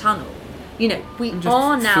Channel Tunnel, You know, we just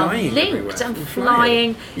are now flying linked everywhere. and We're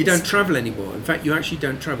flying. You don't travel anymore. In fact, you actually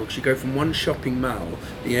don't travel because you go from one shopping mall,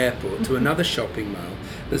 the airport, to another shopping mall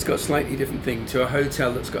that's got a slightly different thing, to a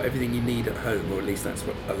hotel that's got everything you need at home, or at least that's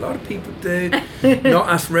what a lot of people do. Not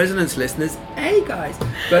us Resonance listeners. Hey guys.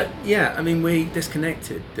 But yeah, I mean, we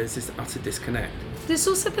disconnected. There's this utter disconnect. There's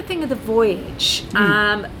also the thing of the voyage,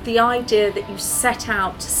 the idea that you set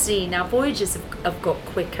out to sea. Now, voyages have got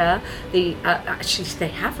quicker. Actually, they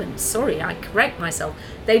haven't. Sorry, I correct myself.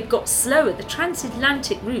 They've got slower. The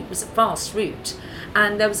transatlantic route was a fast route,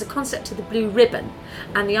 and there was a concept of the blue ribbon,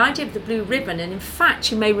 and the idea of the blue ribbon. And in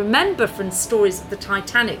fact, you may remember from stories of the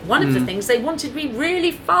Titanic, one of the things they wanted to be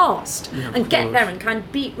really fast and get there and kind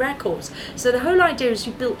of beat records. So the whole idea is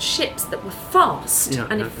you built ships that were fast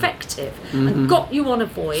and effective and got you on a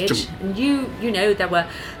voyage. And you know, there were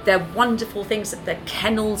wonderful things, the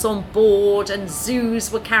kennels on board and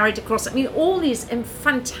zoos were carried across. I mean, all these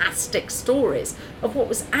fantastic stories of what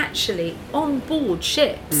was actually on board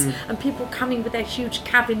ships, and people coming with their huge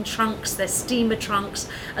cabin trunks, their steamer trunks,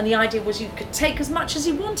 and the idea was you could take as much as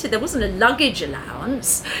you wanted. There wasn't a luggage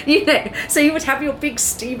allowance, you know, so you would have your big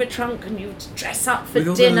steamer trunk and you would dress up for with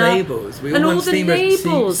all dinner. The labels. We all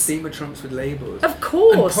want steamer trunks with labels. Of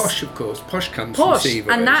course. And posh, of course. Posh comes from sea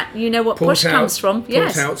voyage. And that, you know what posh comes from?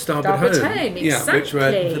 Port out, starboard home. Exactly. Yeah, which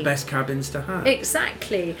were the best cabins to have.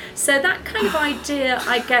 Exactly. So that kind of idea,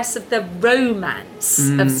 I guess, of the romance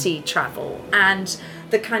of sea travel and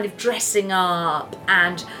the kind of dressing up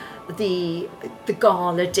and the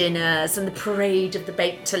gala dinners and the parade of the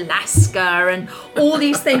baked Alaska and all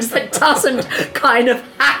these things that doesn't kind of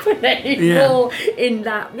happen anymore in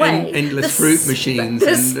that way. Endless fruit machines.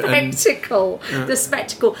 The spectacle. The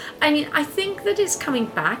spectacle. I mean, I think that it's coming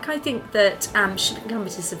back. I think that shipping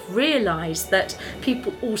companies have realised that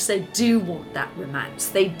people also do want that romance.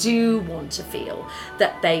 They do want to feel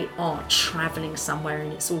that they are travelling somewhere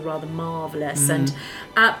and it's all rather marvellous. And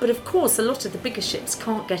but of course, a lot of the bigger ships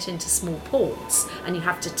can't get into small ports and you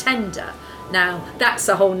have to tender. Now, that's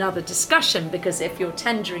a whole nother discussion, because if you're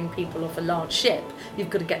tendering people off a large ship, you've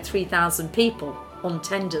got to get 3,000 people on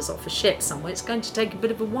tenders off a ship somewhere. It's going to take a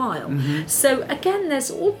bit of a while. So again,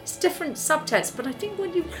 there's all these different subtexts, but I think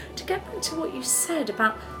to get back to what you said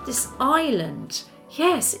about this island,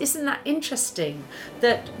 yes, isn't that interesting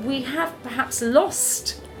that we have perhaps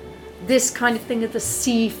lost this kind of thing of the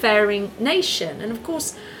seafaring nation? And of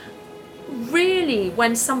course, really,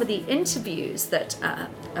 when some of the interviews that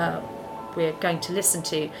we're going to listen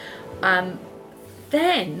to,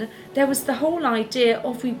 then there was the whole idea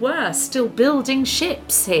of we were still building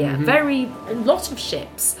ships here. A lot of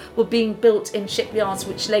ships were being built in shipyards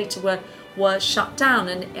which later were shut down.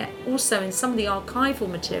 And also in some of the archival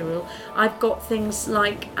material, I've got things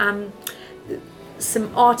like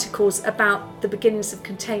some articles about the beginnings of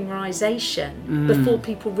containerisation before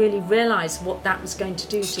people really realised what that was going to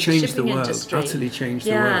do to the shipping industry. Utterly changed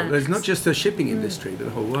the world. There's not just the shipping industry, but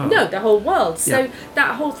the whole world. No, the whole world. So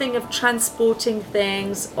that whole thing of transporting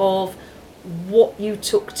things, of what you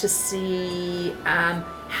took to see,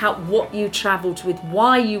 what you travelled with,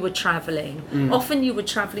 why you were travelling. Often you were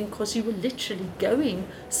travelling because you were literally going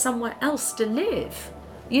somewhere else to live,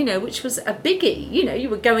 you know, which was a biggie. You know,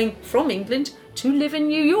 you were going from England to live in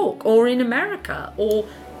New York or in America or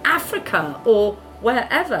Africa or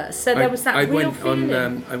wherever. So there was that real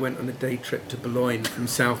feeling. I went on a day trip to Boulogne from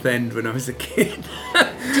Southend when I was a kid.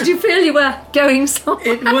 Did you feel you were going somewhere?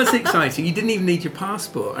 It was exciting. You didn't even need your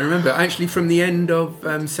passport. I remember actually from the end of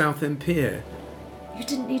Southend Pier. You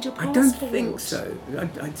didn't need your passport? I don't think so.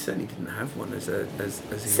 I certainly didn't have one as a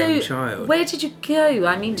young child. Where did you go?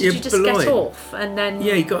 I mean, did you just Boulogne. get off and then...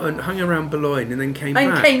 Yeah, you hung around Boulogne and then came back.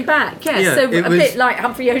 And came back, yeah. So a bit like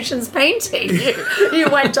Humphrey Ocean's painting. You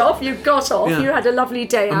went off, you got off, you had a lovely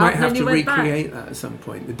day out, and then you went back. I might have to recreate that at some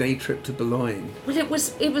point, the day trip to Boulogne. Well, it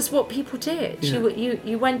was what people did. Yeah.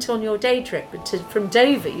 You went on your day trip from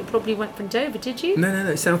Dover. You probably went from Dover, did you?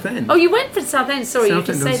 No, Southend. Oh, you went from Southend. Sorry, Southend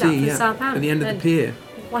you just say that from yeah. Southend. At the end of the pier.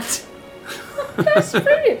 What? That's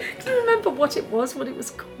brilliant. Can you remember what it was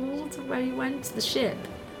called, where you went? The ship?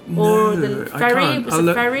 Or the ferry? Was it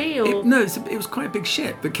a ferry? Or? It was quite a big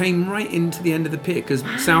ship that came right into the end of the pier, because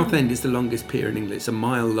Southend is the longest pier in England. It's a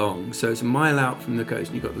mile long, so it's a mile out from the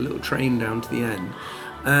coast, and you've got the little train down to the end.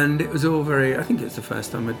 And it was all I think it was the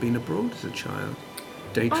first time I'd been abroad as a child.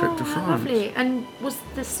 Day trip to France. Lovely. And was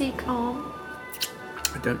the sea calm?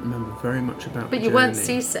 I don't remember very much about But the you journey. weren't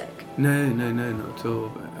seasick? No, not at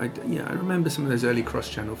all. I remember some of those early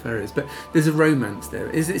cross-channel ferries, but there's a romance there.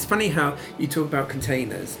 It's funny how you talk about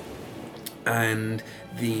containers, and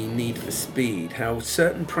the need for speed, how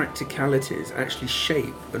certain practicalities actually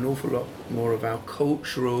shape an awful lot more of our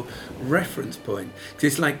cultural reference point. Because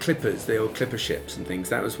it's like clippers, the old clipper ships and things.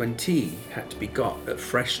 That was when tea had to be got at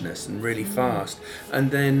freshness and really fast. And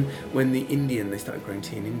then when they started growing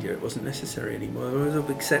tea in India, it wasn't necessary anymore,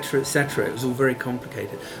 etc., etc. It was all very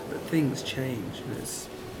complicated. But things change, and it's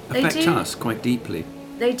affect us quite deeply.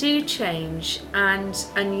 They do change, and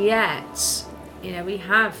yet, we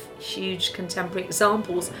have huge contemporary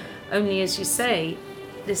examples. Only, as you say,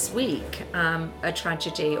 this week a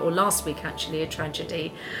tragedy, or last week actually a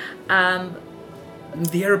tragedy.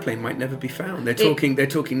 The aeroplane might never be found. They're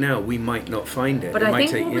talking now. We might not find it. But it I might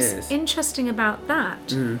think take what years. was interesting about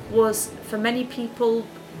that was, for many people,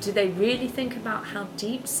 do they really think about how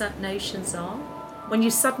deep certain oceans are? When you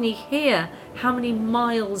suddenly hear how many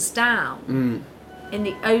miles down in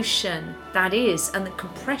the ocean that is, and the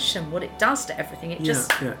compression, what it does to everything, it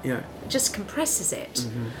just compresses it.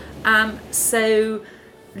 So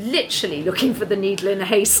literally looking for the needle in a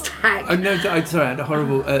haystack. Oh no! Sorry, I had a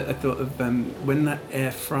horrible thought of when that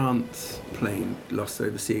Air France plane lost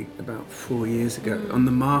over sea about 4 years ago on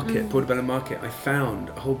the market, Portobello Market. I found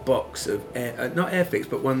a whole box of not Airfix,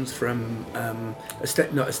 but ones from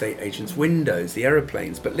not estate agents, windows, the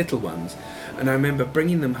aeroplanes, but little ones. And I remember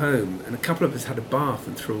bringing them home, and a couple of us had a bath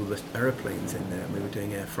and threw all the aeroplanes in there, and we were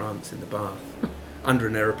doing Air France in the bath. Under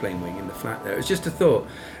an aeroplane wing in the flat there. It was just a thought.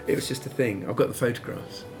 It was just a thing. I've got the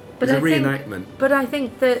photographs. It was a reenactment. But I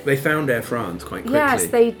think that... They found Air France quite quickly. Yes,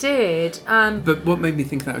 they did. But what made me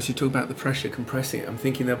think of that was you talk about the pressure compressing it. I'm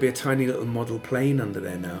thinking there'll be a tiny little model plane under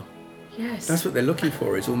there now. Yes. That's what they're looking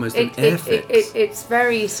for, is almost an airfix. It's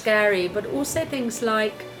very scary, but also things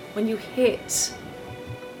like when you hit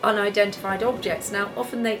unidentified objects. Now,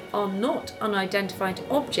 often they are not unidentified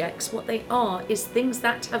objects. What they are is things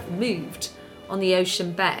that have moved on the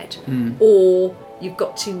ocean bed, or you've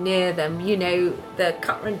got too near them. The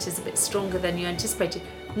current is a bit stronger than you anticipated.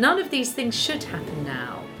 None of these things should happen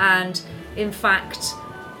now. And in fact,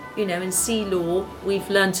 in sea law, we've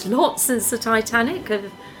learnt a lot since the Titanic of,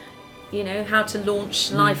 how to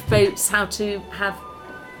launch lifeboats, how to have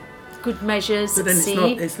good measures but then at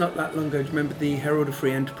sea. It's not that long ago. Do you remember the Herald of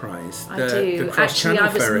Free Enterprise? I do. The Actually,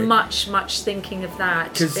 I was ferry? much thinking of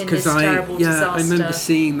that in this terrible disaster. I remember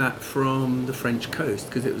seeing that from the French coast,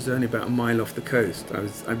 because it was only about a mile off the coast.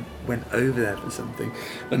 I went over there for something,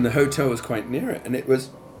 and the hotel was quite near it, and it was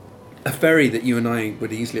a ferry that you and I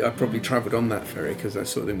would easily... I probably travelled on that ferry because that's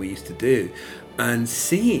sort of thing we used to do. And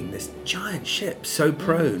seeing this giant ship so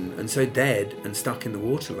prone and so dead and stuck in the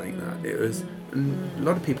water like that, it was... And a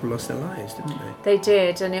lot of people lost their lives, didn't they? They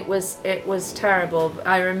did, and it was terrible.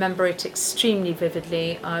 I remember it extremely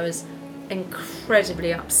vividly. I was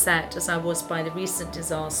incredibly upset, as I was by the recent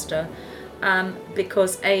disaster,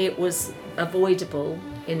 because it was avoidable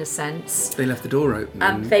in a sense. They left the door open,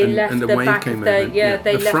 and they left the the wave back came of the over.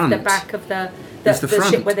 they left front. the back of the front.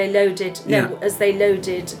 ship where they loaded. As they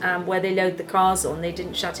loaded, where they load the cars on, they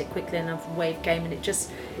didn't shut it quickly enough. A wave came and it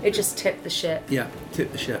just tipped the ship. Yeah,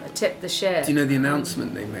 tipped the ship. Tipped the ship. Do you know the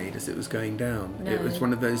announcement they made as it was going down? No. It was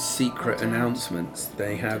one of those secret announcements.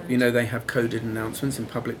 They have, they have coded announcements in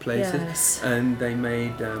public places, Yes. and they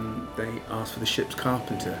made they asked for the ship's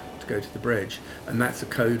carpenter to go to the bridge, and that's a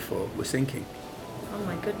code for we're sinking. Oh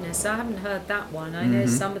my goodness, I haven't heard that one. I know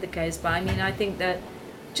some of the codes, but I mean, I think that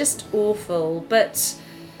just awful. But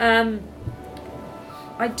I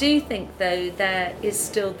do think, though,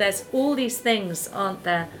 there's all these things, aren't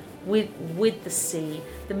there, with the sea,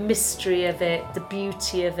 the mystery of it, the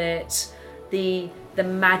beauty of it, the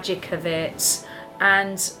magic of it,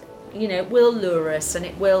 and it will lure us, and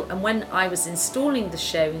it will. And when I was installing the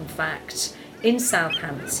show, in fact, in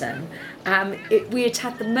Southampton, we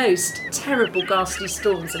had the most terrible, ghastly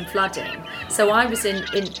storms and flooding. So I was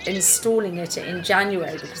installing it in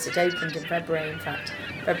January, because it opened in February, in fact,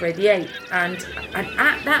 February the 8th. And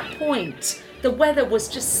at that point, the weather was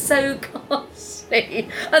just so ghastly,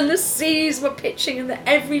 and the seas were pitching, and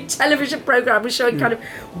every television programme was showing kind of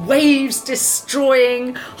waves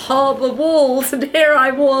destroying harbour walls, and here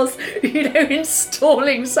I was,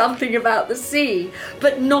 installing something about the sea,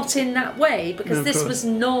 but not in that way, because this was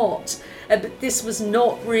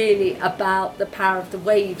not really about the power of the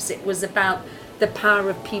waves. It was about the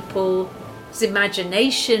power of people's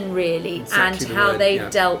imagination, really, Exactly and how they yeah.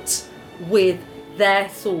 dealt with their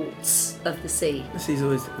thoughts of the sea. The sea's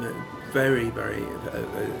always very, very,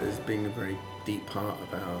 as being a very deep part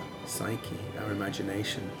of our psyche, our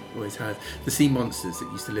imagination always has. The sea monsters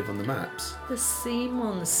that used to live on the maps. The sea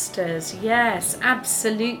monsters, yes,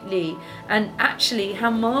 absolutely. And actually,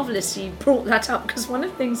 how marvellous you brought that up, because one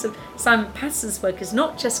of the things of Simon Patterson's work is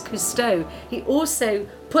not just Cousteau, he also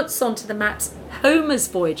puts onto the maps Homer's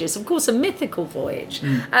voyages, of course a mythical voyage.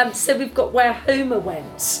 So we've got where Homer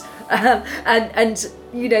went. And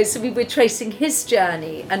you know, so we were tracing his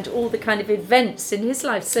journey and all the kind of events in his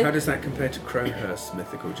life. So how does that compare to Crowhurst's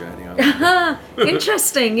mythical journey?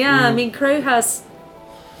 Interesting, yeah. I mean, Crowhurst,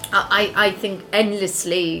 I think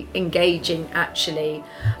endlessly engaging. Actually,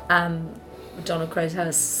 Donald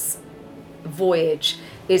Crowhurst's voyage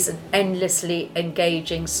is an endlessly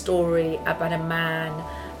engaging story about a man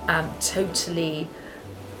totally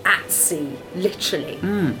at sea, literally.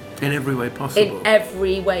 In every way possible. In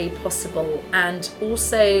every way possible. And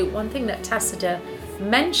also, one thing that Tacita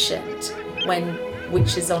mentioned,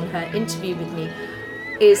 which is on her interview with me,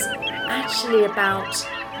 is actually about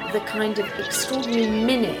the kind of extraordinary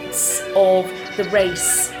minutes of the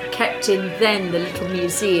race kept in then the little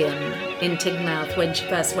museum in Tidmouth when she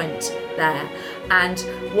first went there. And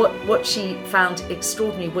what she found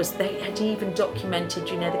extraordinary was they had even documented,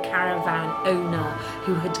 you know, the caravan owner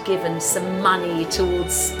who had given some money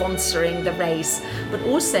towards sponsoring the race, but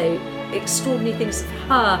also extraordinary things of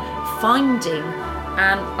her finding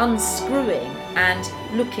and unscrewing and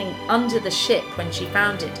looking under the ship when she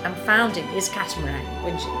found it, and finding his catamaran,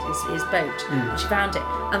 his boat, when she found it,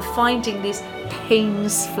 and finding these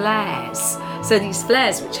Payne's flares. So these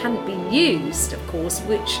flares which hadn't been used, of course,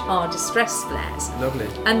 which are distress flares. Lovely.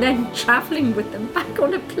 And then travelling with them back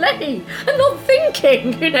on a plane and not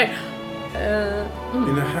thinking, you know.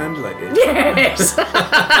 In the hand luggage. Yes.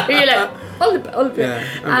 You know, Oliver. Yeah,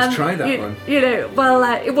 I must try that one. You know, well,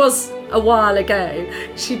 it was a while ago.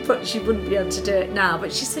 She wouldn't be able to do it now,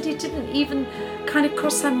 but she said it didn't even kind of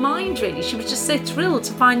cross her mind, really. She was just so thrilled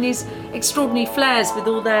to find these extraordinary flares with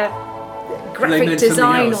all their graphic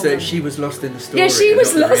design on them. She was lost in the story. Yeah, she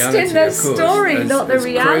was not lost in the story, not the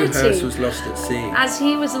reality. Crowhurst was lost at sea. As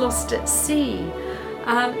he was lost at sea.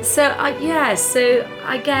 So I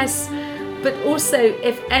guess, but also,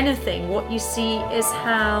 if anything, what you see is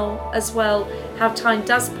how time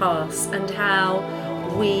does pass and how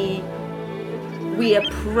we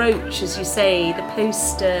approach, as you say, the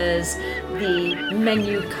posters, the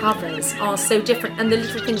menu covers are so different, and the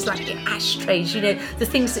little things like the ashtrays, you know, the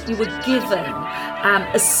things that you were given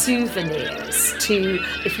as souvenirs to,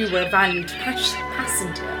 if you were a valued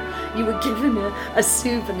passenger, you were given a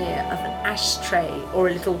souvenir of an ashtray or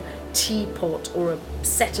a little teapot or a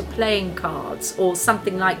set of playing cards or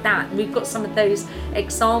something like that. And we've got some of those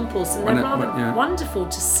examples, and they're rather wonderful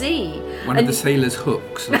to see. One of the sailor's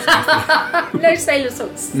hooks or something. No sailor's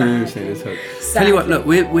hooks. No sailor's hooks. Tell you what, look,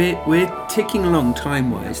 we're ticking along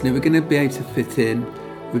time-wise. Now we're going to be able to fit in.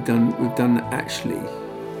 We've done actually.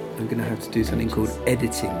 I'm going to have to do something called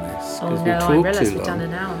editing this because I we've talked realise too we've long. done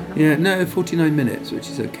an hour. Yeah, no, 49 minutes, which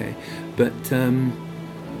is okay. But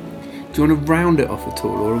do you want to round it off at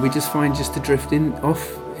all, or are we just fine just to drift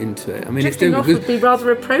off into it? I mean, drifting off would be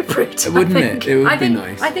rather appropriate, wouldn't it? It would be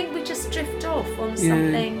nice. I think we just drift off on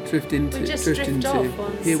something. Drift into.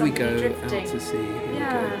 Here we go, drifting. out to sea. Here we go.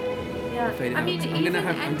 Yeah. Fade I out. mean, I'm gonna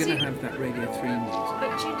have that Radio 3 music.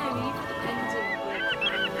 But you know, even ending.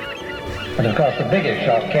 And of course, the biggest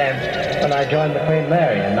shock came when I joined the Queen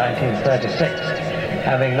Mary in 1936.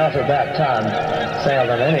 Having not at that time sailed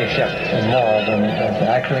on any ship of more than,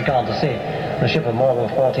 actually gone to sea, a ship of more than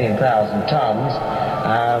 14,000 tons,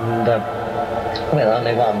 and with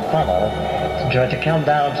only one funnel, to come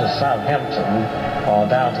down to Southampton or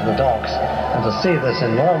down to the docks and to see this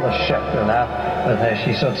enormous ship, you know, with her,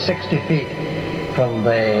 she stood 60 feet from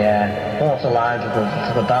the waterline to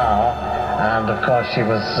the bow, and of course she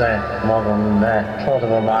was more than a quarter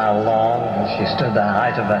of a mile long, and she stood the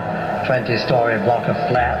height of a 20-story block of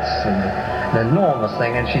flats, and an enormous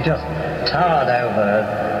thing, and she just towered over it.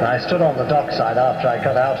 And I stood on the dockside after I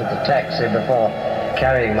got out of the taxi before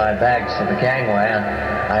carrying my bags to the gangway, and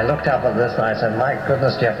I looked up at this and I said, my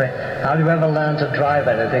goodness, Geoffrey, how do you ever learn to drive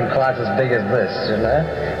anything quite as big as this, you know?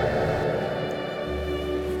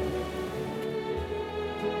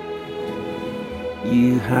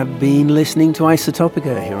 You have been listening to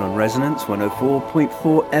Isotopica here on Resonance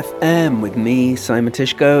 104.4 FM with me, Simon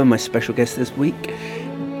Tyszko, and my special guest this week,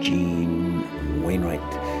 Jean Wainwright,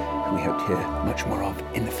 who we hope to hear much more of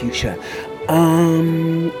in the future.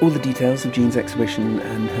 All the details of Jean's exhibition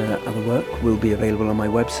and her other work will be available on my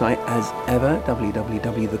website as ever,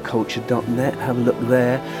 www.theculture.net. Have a look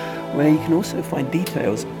there, where you can also find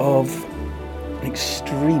details of an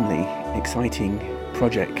extremely exciting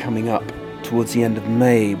project coming up towards the end of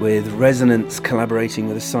May, with Resonance collaborating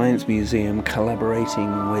with the Science Museum,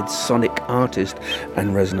 collaborating with sonic artist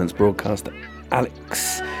and Resonance broadcaster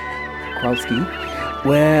Alex Kowalski,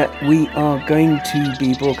 where we are going to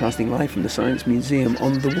be broadcasting live from the Science Museum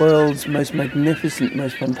on the world's most magnificent,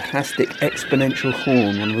 most fantastic exponential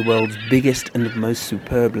horn, one of the world's biggest and most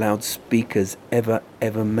superb loudspeakers ever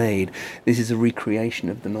made. This is a recreation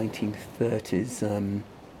of the 1930s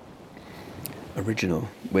original,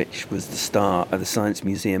 which was the star of the Science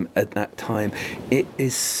Museum at that time. It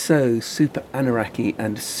is so super Anunnaki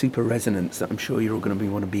and super resonance that I'm sure you're all going to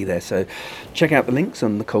want to be there. So check out the links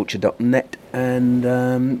on theculture.net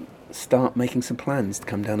and start making some plans to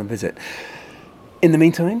come down and visit. In the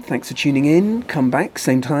meantime, thanks for tuning in. Come back,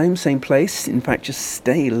 same time, same place. In fact, just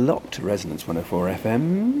stay locked to Resonance 104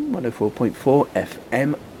 FM, 104.4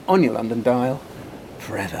 FM on your London dial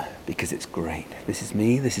forever, because it's great. This is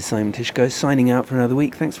me, this is Simon Tishko, signing out for another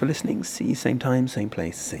week. Thanks for listening. See you same time, same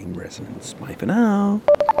place, same resonance. Bye for now.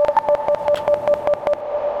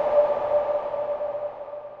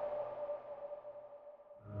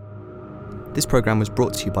 This programme was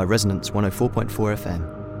brought to you by Resonance 104.4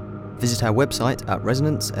 FM. Visit our website at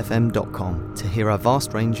resonancefm.com to hear our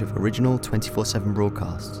vast range of original 24/7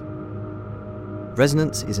 broadcasts.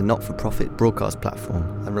 Resonance is a not-for-profit broadcast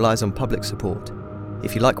platform and relies on public support.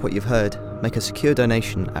 If you like what you've heard, make a secure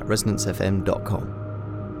donation at resonancefm.com.